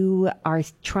you are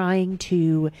trying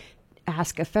to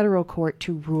ask a federal court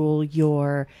to rule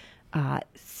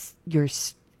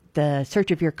the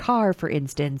search of your car, for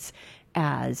instance,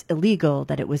 as illegal,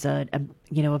 that it was a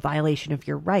violation of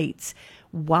your rights,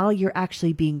 while you're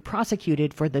actually being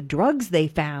prosecuted for the drugs they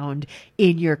found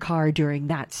in your car during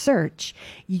that search,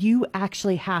 you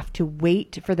actually have to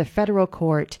wait for the federal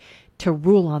court to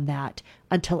rule on that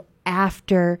until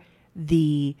after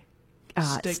the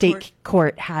state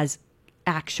court has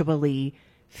actually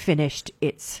finished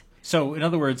its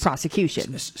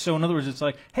prosecution. So in other words, it's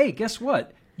like, hey, guess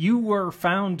what? You were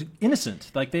found innocent.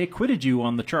 Like, they acquitted you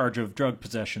on the charge of drug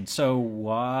possession. So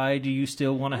why do you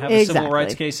still want to have a civil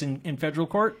rights case in federal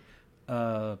court?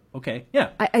 Okay, yeah.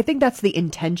 I think that's the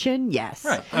intention, yes.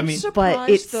 Right. I'm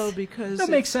surprised, though, because... That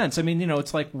makes sense. I mean,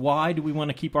 it's like, why do we want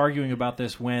to keep arguing about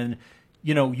this when,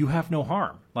 you have no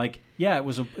harm? Like, yeah, it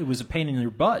was a pain in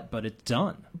your butt, but it's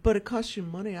done. But it costs you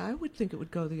money. I would think it would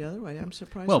go the other way. I'm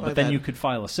surprised by that. Well, but then you could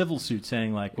file a civil suit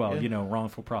saying, like,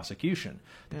 wrongful prosecution.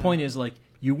 The point is, like,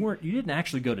 you didn't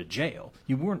actually go to jail.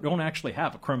 You don't actually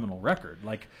have a criminal record.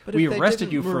 Like, but we if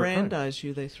arrested you for Mirandize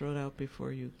you, they throw it out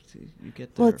before you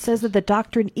get there. Well, it says that the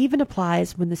doctrine even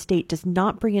applies when the state does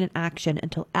not bring in an action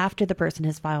until after the person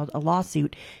has filed a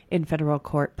lawsuit in federal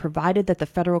court, provided that the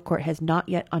federal court has not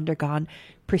yet undergone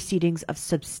proceedings of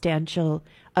substance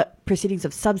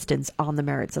on the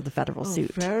merits of the federal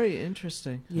suit. Very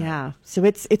interesting. Yeah. So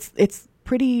it's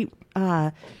pretty.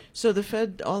 So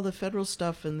all the federal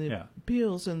stuff and the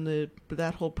appeals and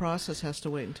that whole process has to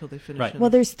wait until they finish. Right. Well,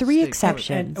 there's three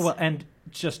exceptions. And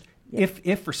just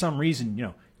if for some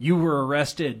reason you were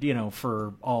arrested,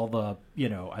 for all the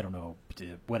I don't know,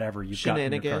 whatever you've got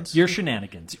in your car. Your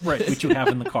shenanigans, right? Which you have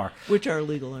in the car, which are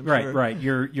illegal. I'm sure. Right.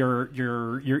 Your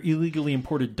illegally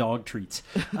imported dog treats,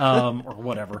 or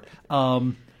whatever.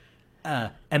 And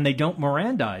they don't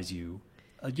Mirandize you,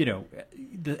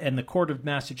 and the court of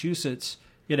Massachusetts,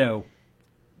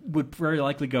 would very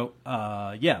likely go,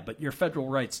 but your federal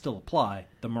rights still apply.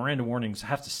 The Miranda warnings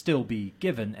have to still be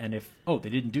given, and if they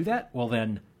didn't do that, well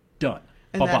then done.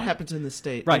 And Bye-bye. that happens in the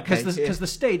state, right? Because the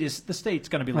state's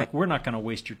going to be like, Right. we're not going to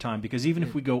waste your time, because even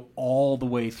if we go all the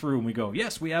way through and we go,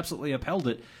 yes, we absolutely upheld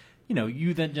it,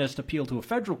 you then just appeal to a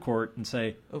federal court and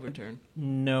say, overturn,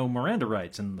 no Miranda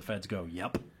rights, and the feds go,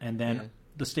 yep, and then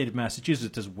the state of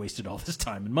Massachusetts has wasted all this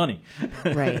time and money.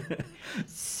 Right.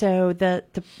 So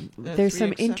there's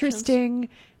some interesting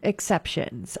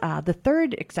exceptions. The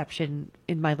third exception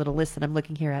in my little list that I'm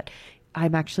looking here at,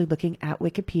 I'm actually looking at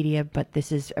Wikipedia, but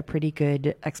this is a pretty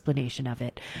good explanation of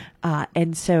it.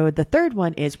 And so the third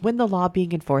one is when the law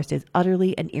being enforced is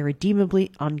utterly and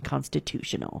irredeemably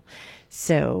unconstitutional.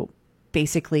 So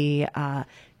basically,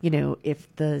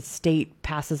 if the state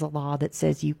passes a law that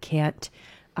says you can't,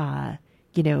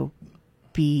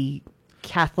 be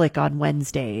Catholic on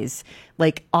Wednesdays,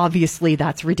 like, obviously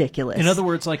that's ridiculous. In other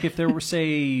words, like, if there were,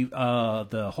 say,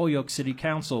 the Holyoke City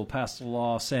Council passed a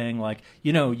law saying, like,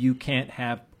 you can't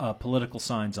have political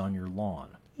signs on your lawn.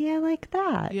 Yeah, like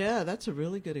that. Yeah, that's a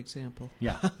really good example.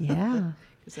 Yeah. Yeah.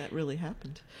 Because that really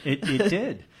happened. It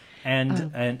did.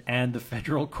 And the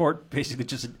federal court basically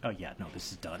just said,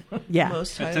 this is done. Yeah.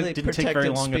 Most highly it didn't take very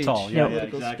protected long speech. at all. No. Yeah,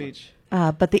 Political exactly. speech.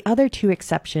 But the other two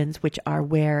exceptions, which are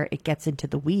where it gets into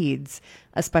the weeds,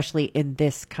 especially in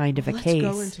this kind of a case,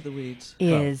 Let's go into the weeds.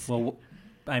 Is well,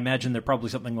 I imagine they're probably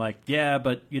something like,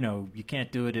 but you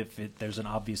can't do it if there's an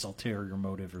obvious ulterior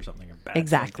motive or something, or bad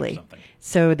exactly. faith or something.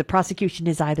 So the prosecution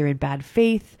is either in bad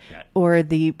faith, or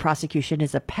the prosecution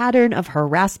is a pattern of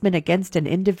harassment against an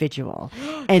individual.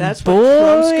 And That's what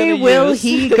Trump's boy, gonna will use.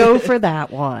 he go for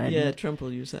that one. Yeah, Trump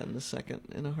will use that in a second,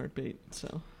 in a heartbeat.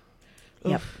 So,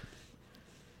 Yep.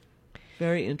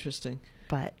 Very interesting.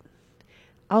 But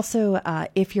Also,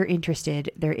 if you're interested,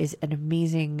 there is an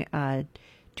amazing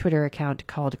Twitter account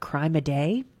called Crime a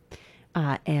Day.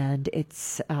 And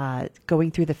it's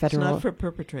going through the federal... It's not for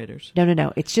perpetrators.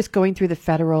 No. It's just going through the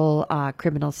federal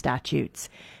criminal statutes.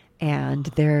 And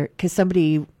there... Because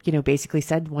somebody, basically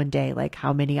said one day, like,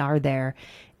 how many are there?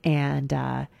 And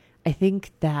I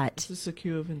think that... Is this a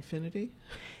queue of infinity?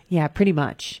 Yeah, pretty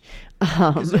much.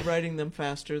 Because they're writing them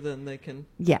faster than they can...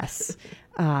 Yes.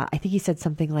 I think he said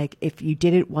something like, if you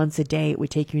did it once a day, it would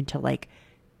take you into, like,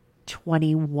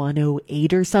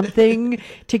 2108 or something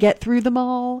to get through them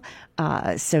all.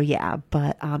 So yeah,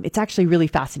 but it's actually really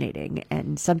fascinating,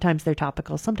 and sometimes they're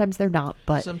topical, sometimes they're not,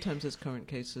 but sometimes it's current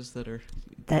cases that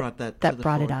brought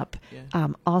fore. it up. Yeah.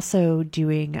 Also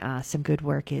doing some good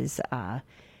work is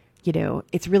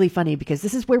it's really funny because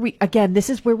this is where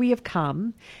we have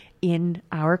come in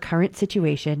our current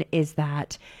situation, is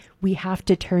that we have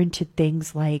to turn to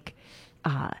things like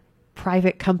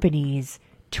private companies'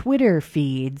 Twitter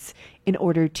feeds in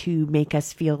order to make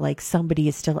us feel like somebody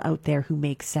is still out there who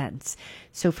makes sense.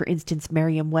 So, for instance,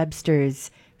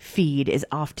 Merriam-Webster's feed is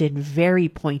often very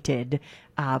pointed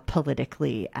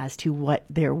politically as to what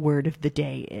their word of the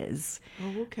day is.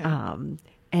 Oh, okay.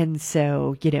 And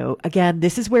so, again,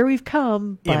 this is where we've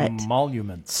come. But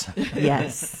emoluments.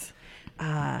 Yes.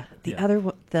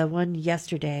 The one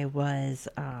yesterday was,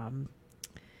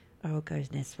 oh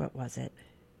goodness, what was it?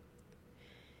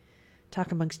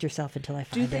 Talk amongst yourself until I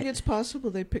find it. Do you think it's possible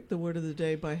they pick the word of the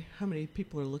day by how many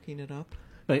people are looking it up?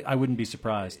 I wouldn't be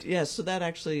surprised. Yes, so that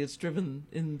actually is driven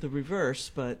in the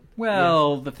reverse, but...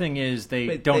 Well, the thing is,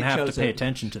 they don't have to pay it.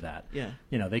 attention to that. Yeah.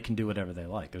 They can do whatever they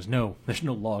like. There's no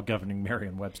law governing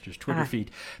Merriam-Webster's Twitter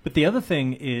feed. But the other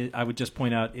thing is, I would just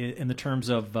point out, in the terms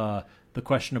of the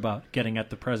question about getting at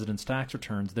the president's tax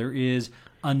returns, there is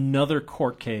another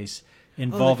court case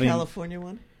involving... the California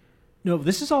one? No,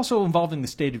 this is also involving the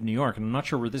state of New York, and I'm not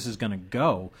sure where this is going to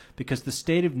go, because the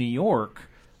state of New York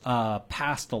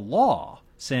passed a law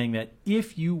saying that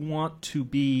if you want to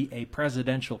be a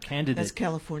presidential candidate... That's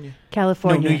California. No,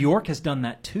 New York has done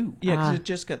that too. Yeah, because it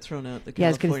just got thrown out, the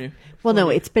California... no,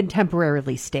 it's been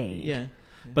temporarily stayed. Yeah.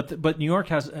 But New York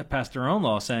has passed their own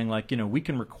law saying, like, we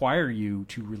can require you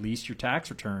to release your tax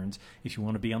returns if you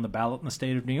want to be on the ballot in the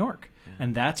state of New York. Yeah.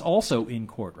 And that's also in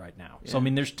court right now. Yeah. So, I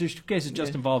mean, there's two cases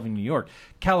just involving New York.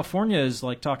 California is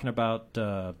like talking about,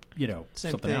 Same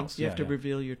something thing. else. You have to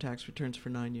reveal your tax returns for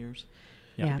 9 years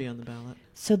to be on the ballot.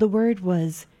 So the word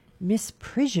was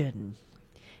misprision.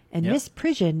 And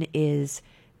misprision is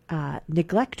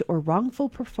neglect or wrongful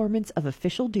performance of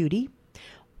official duty,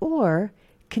 or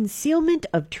concealment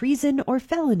of treason or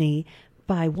felony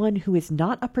by one who is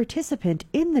not a participant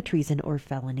in the treason or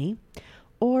felony,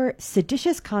 or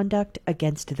seditious conduct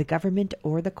against the government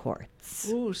or the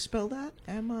courts. Ooh, spell that?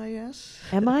 M-I-S?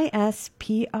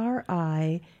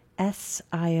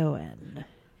 M-I-S-P-R-I-S-I-O-N.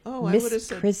 Oh, I would have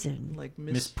said misprision. Like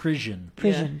Prison.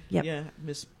 Yep. Yeah,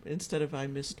 instead of I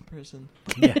missed prison.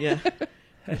 Yeah.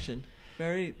 Prison.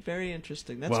 Very, very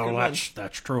interesting. That's well, good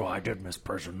that's true. I did miss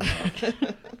prison.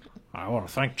 I want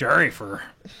to thank Jerry for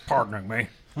pardoning me.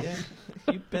 Yeah,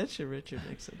 you betcha, Richard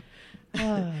Nixon.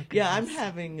 Yeah, I'm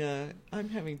having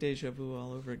deja vu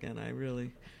all over again. I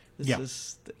really,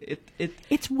 is it.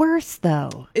 It's worse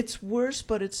though. It's worse,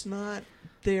 but it's not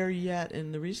there yet.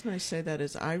 And the reason I say that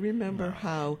is I remember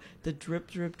how the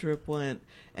drip, drip, drip went,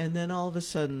 and then all of a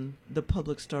sudden the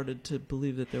public started to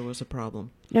believe that there was a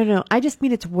problem. No, I just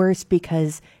mean it's worse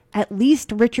because at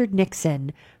least Richard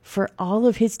Nixon, for all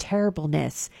of his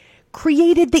terribleness,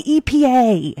 created the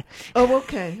EPA. Oh,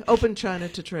 okay. Open China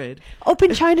to trade.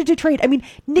 Open China to trade. I mean,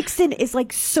 Nixon is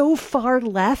like so far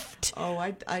left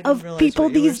I didn't of realize people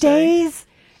what you these were saying. days.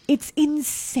 It's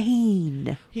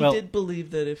insane. He did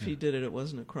believe that if he did it, it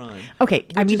wasn't a crime. Okay,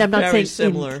 I mean, I'm not saying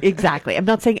similar. Exactly. I'm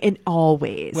not saying in all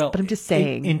ways, well, but I'm just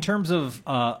saying in terms of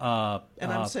and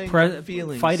I'm saying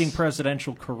feelings. Fighting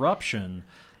presidential corruption,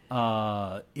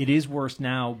 it is worse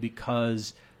now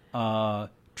because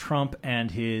Trump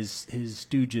and his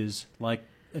stooges, like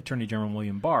Attorney General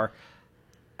William Barr,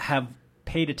 have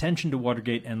paid attention to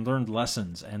Watergate and learned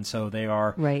lessons, and so they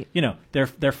are right. They're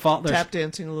tap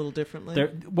dancing a little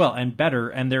differently. And better,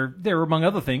 and they're among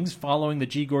other things following the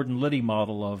G. Gordon Liddy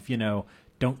model of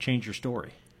don't change your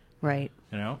story, right?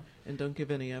 And don't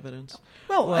give any evidence.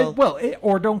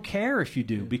 Or don't care if you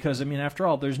do, because I mean, after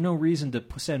all, there's no reason to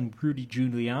send Rudy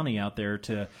Giuliani out there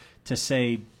to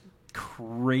say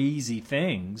crazy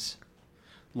things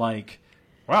like,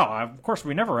 well, of course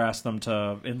we never asked them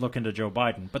to look into Joe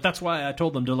Biden, but that's why I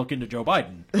told them to look into Joe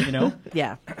Biden.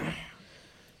 Yeah.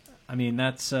 I mean,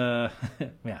 that's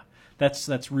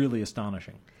that's really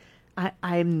astonishing.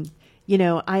 I'm You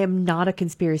know, I am not a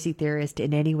conspiracy theorist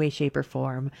in any way, shape, or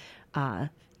form.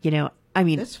 You know, I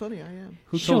mean, that's funny. I am.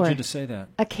 Who told you to say that?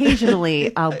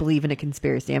 Occasionally, I'll believe in a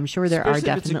conspiracy. I'm sure there Especially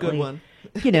are if it's a definitely, good one.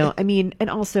 you know, I mean, and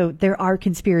also there are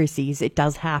conspiracies. It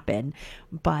does happen,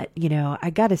 but you know, I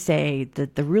got to say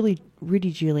that the Rudy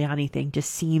Giuliani thing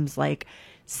just seems like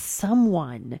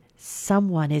someone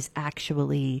is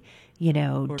actually, you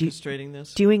know, orchestrating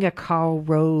this, doing a Karl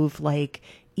Rove like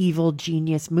evil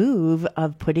genius move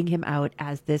of putting him out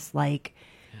as this like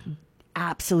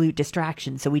absolute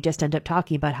distraction. So we just end up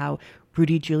talking about how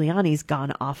Rudy Giuliani's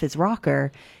gone off his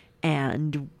rocker,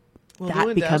 and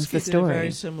that becomes the story. Did a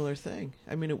very similar thing.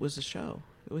 I mean, it was a show.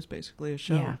 It was basically a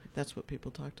show. Yeah. That's what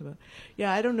people talked about.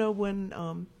 Yeah, I don't know when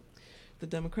the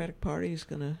Democratic Party is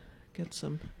going to get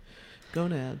some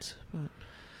gonads, but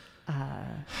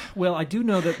well, I do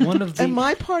know that one of the and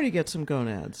my party gets some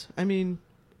gonads. I mean,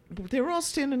 they were all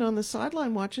standing on the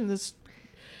sideline watching this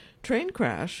train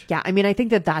crash. Yeah, I mean, I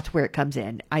think that that's where it comes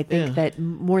in. I think that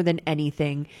more than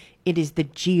anything, it is the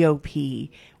GOP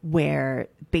where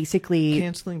basically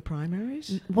canceling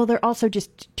primaries. Well, they're also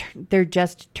they're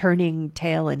just turning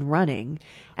tail and running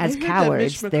as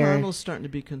cowards. That Mitch McConnell's starting to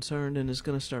be concerned and is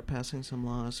going to start passing some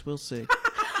laws. We'll see.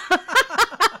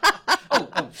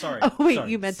 Oh, sorry. Oh, wait,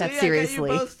 sorry. you meant that See,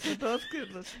 seriously. I got you both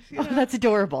good. Oh, that's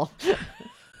adorable.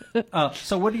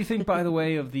 So what do you think, by the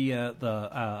way, of the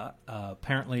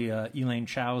apparently Elaine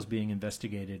Chao is being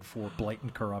investigated for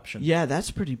blatant corruption? Yeah,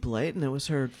 that's pretty blatant. It was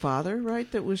her father,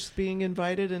 right, that was being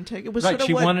invited and taken. It was right. sort of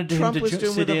she what wanted Trump him was to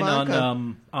doing sit with in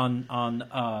Ivanka.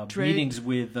 on meetings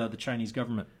with the Chinese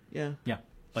government. Yeah, yeah,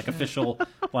 like official,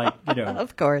 like you know,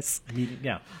 of course. Meeting,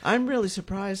 yeah, I'm really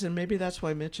surprised, and maybe that's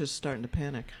why Mitch is starting to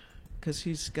panic, because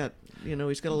he's got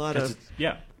a lot of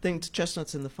things,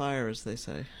 chestnuts in the fire, as they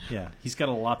say. Yeah, he's got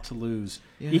a lot to lose.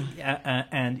 Yeah.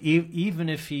 And even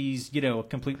if he's, a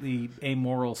completely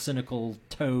amoral, cynical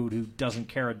toad who doesn't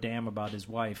care a damn about his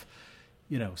wife,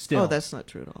 still. Oh, that's not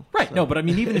true at all. Right. So. No, but I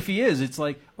mean, even if he is, it's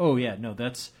like, oh yeah, no,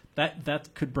 that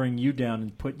could bring you down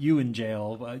and put you in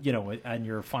jail, in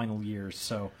your final years.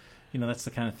 So, that's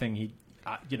the kind of thing he.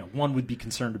 One would be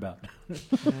concerned about.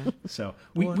 So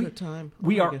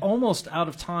we are almost out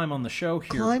of time on the show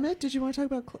here. Climate? Did you want to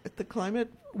talk about the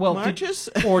climate marches?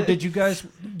 Did you guys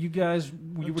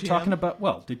you were talking about?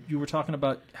 You were talking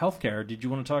about healthcare. Did you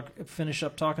want to finish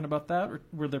up talking about that, or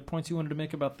were there points you wanted to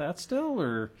make about that still?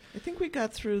 Or I think we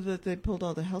got through that they pulled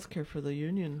all the healthcare for the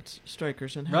union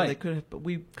strikers and how they could have, but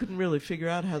we couldn't really figure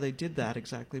out how they did that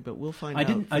exactly. But we'll find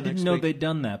out. I didn't know they'd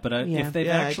done that, but if they've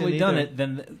actually done it,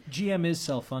 then GM is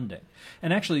self-funding,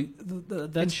 and actually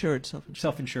that's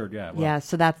self-insured. Yeah. Well. Yeah.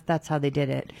 So that's how they did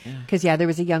it. Because there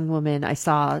was a young woman I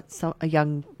saw. A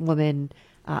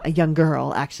young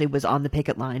girl actually was on the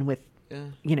picket line with,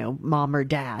 mom or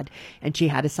dad, and she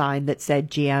had a sign that said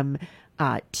GM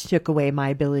took away my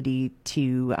ability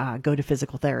to go to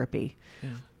physical therapy. Yeah.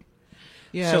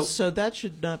 Yeah, so that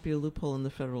should not be a loophole in the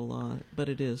federal law, but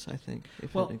it is, I think,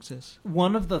 if it exists.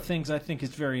 One of the things I think is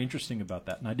very interesting about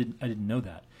that, and I didn't know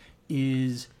that,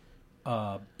 is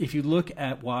if you look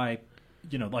at why,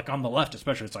 like on the left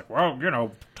especially, it's like,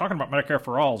 well, talking about Medicare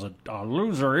for all is a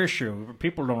loser issue.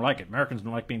 People don't like it. Americans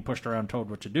don't like being pushed around, told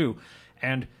what to do.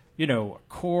 And, a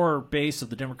core base of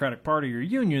the Democratic Party are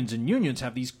unions, and unions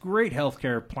have these great health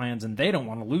care plans, and they don't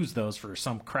want to lose those for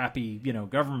some crappy,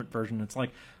 government version. It's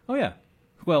like, oh, yeah.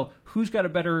 Well, who's got a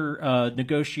better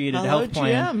negotiated health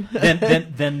plan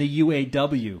than the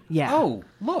UAW? Yeah. Oh,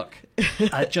 look,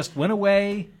 it just went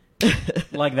away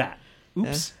like that.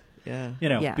 Oops. Yeah.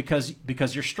 Because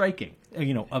you're striking.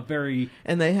 A very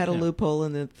and they had a loophole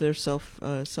in that they're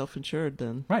self-insured.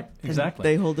 Then right, exactly.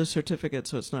 They hold a certificate,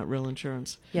 so it's not real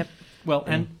insurance. Yep. Well,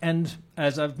 and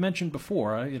as I've mentioned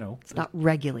before, it's not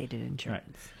regulated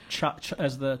insurance. Right.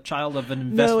 As the child of an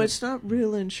investment. No, it's not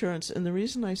real insurance. And the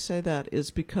reason I say that is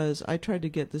because I tried to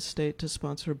get the state to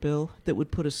sponsor a bill that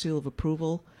would put a seal of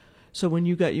approval. So when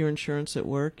you got your insurance at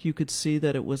work, you could see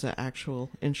that it was an actual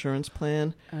insurance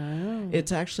plan. Oh.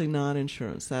 It's actually not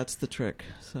insurance. That's the trick.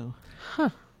 So,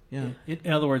 yeah.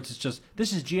 In other words, it's just,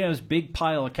 this is GM's big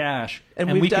pile of cash.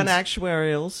 And we've done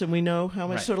actuarials, and we know how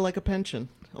much, sort of like a pension.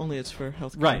 Only it's for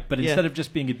health care. Right, but instead of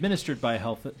just being administered by a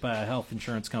health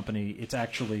insurance company, it's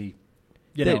actually,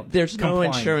 there's no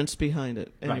compliant. Insurance behind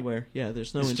it anywhere. Right. Yeah,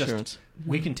 there's no it's insurance. Just,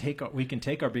 we can take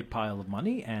our big pile of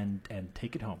money and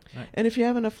take it home. Right. And if you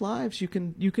have enough lives, you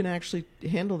can actually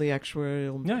handle the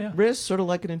actuarial risk, sort of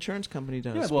like an insurance company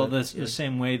does. Yeah, well, the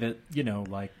same way that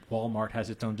like Walmart has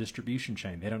its own distribution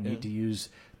chain. They don't need to use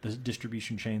the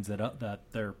distribution chains that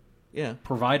their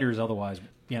providers otherwise.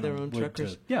 Their own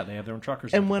truckers. They have their own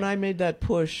truckers. And when I made that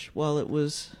push, while it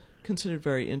was considered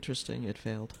very interesting, it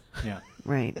failed. Yeah.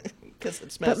 Right. Because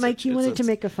it's But Mike, you wanted to Massachusetts.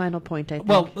 make a final point, I think.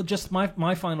 Well, just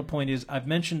my final point is I've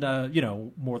mentioned,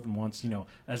 more than once,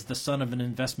 as the son of an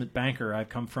investment banker, I've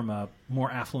come from a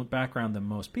more affluent background than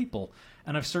most people.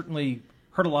 And I've certainly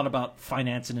heard a lot about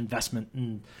finance and investment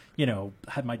and,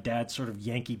 had my dad's sort of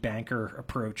Yankee banker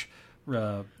approach,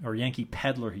 or Yankee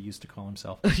peddler, he used to call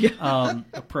himself,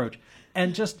 approach.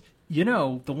 And just,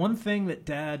 the one thing that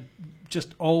Dad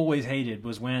just always hated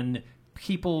was when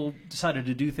people decided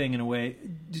to do thing in a way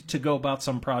to go about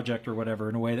some project or whatever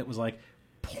in a way that was like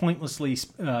pointlessly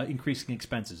increasing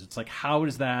expenses. It's like, how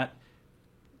is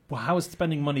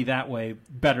spending money that way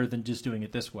better than just doing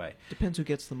it this way? Depends who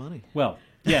gets the money. Well,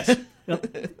 yes.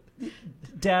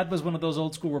 Dad was one of those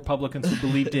old school Republicans who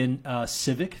believed in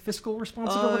civic fiscal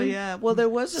responsibility. Oh, yeah. Well, there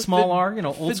was a small r,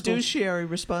 old fiduciary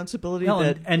responsibility No,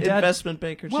 that and Dad, investment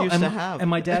bankers used to have. And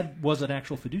my dad was an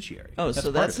actual fiduciary. Oh,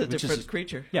 so that's a which is different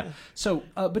creature. Yeah. So,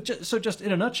 just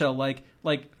in a nutshell,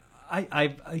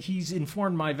 he's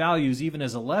informed my values even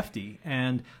as a lefty,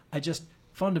 and I just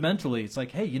fundamentally, it's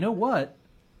like, hey, you know what?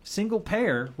 Single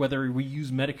payer, whether we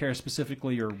use Medicare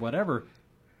specifically or whatever,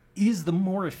 is the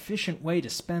more efficient way to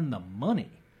spend the money.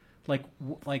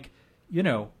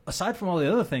 Aside from all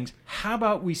the other things, how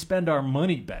about we spend our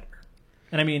money better?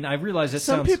 And I mean, I realize it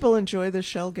Some people enjoy the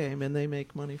shell game and they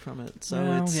make money from it. So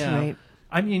it's right.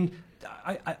 I mean,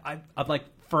 I'd like,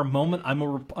 for a moment, I'm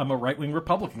a right-wing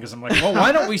Republican because I'm like, well,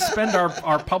 why don't we spend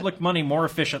our public money more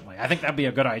efficiently? I think that'd be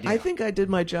a good idea. I think I did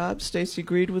my job. Stacey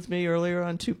agreed with me earlier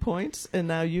on 2 points, and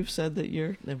now you've said that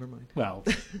you're... Never mind. Well,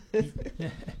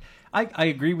 I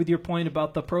agree with your point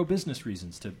about the pro-business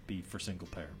reasons to be for single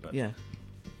payer. But yeah.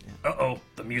 Uh-oh,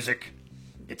 the music.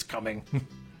 It's coming.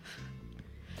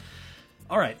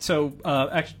 All right, so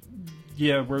actually,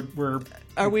 yeah, we're...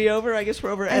 Are we over? I guess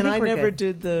we're over. And I never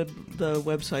good. did the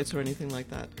websites or anything like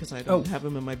that because I don't have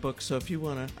them in my book. So if you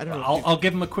want to, I don't know. I'll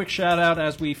give them a quick shout out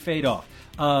as we fade off.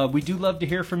 We do love to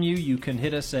hear from you. You can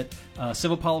hit us at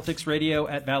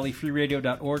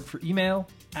civilpoliticsradio@valleyfreeradio.org for email,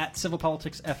 at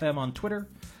civilpoliticsfm on Twitter.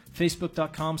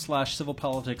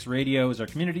 Facebook.com/civilpoliticsradio is our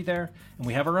community there. And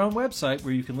we have our own website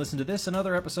where you can listen to this and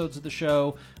other episodes of the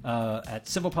show at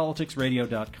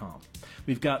civilpoliticsradio.com.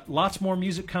 We've got lots more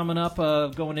music coming up,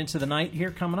 going into the night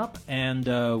here coming up. And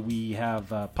we have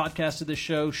podcasts of this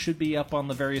show, should be up on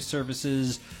the various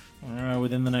services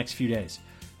within the next few days.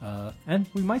 And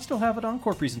we might still have an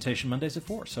encore presentation Mondays at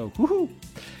 4. So, woohoo!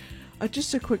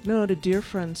 Just a quick note, a dear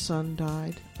friend's son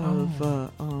died of...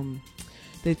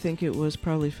 they think it was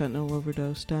probably fentanyl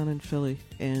overdose down in Philly.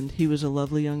 And he was a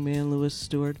lovely young man, Lewis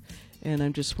Stewart. And I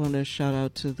just want to shout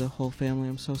out to the whole family.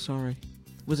 I'm so sorry.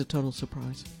 It was a total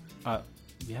surprise.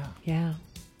 Yeah. Yeah.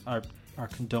 Our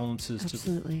condolences.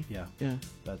 Absolutely. Yeah.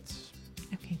 That's...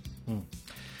 Okay.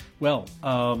 Well,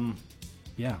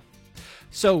 yeah.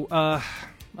 So,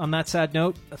 on that sad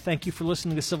note, thank you for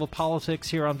listening to Civil Politics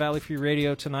here on Valley Free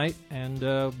Radio tonight, and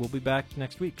we'll be back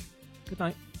next week. Good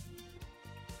night.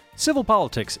 Civil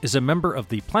Politics is a member of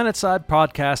the Planetside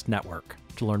Podcast Network.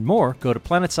 To learn more, go to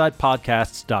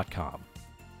planetsidepodcasts.com.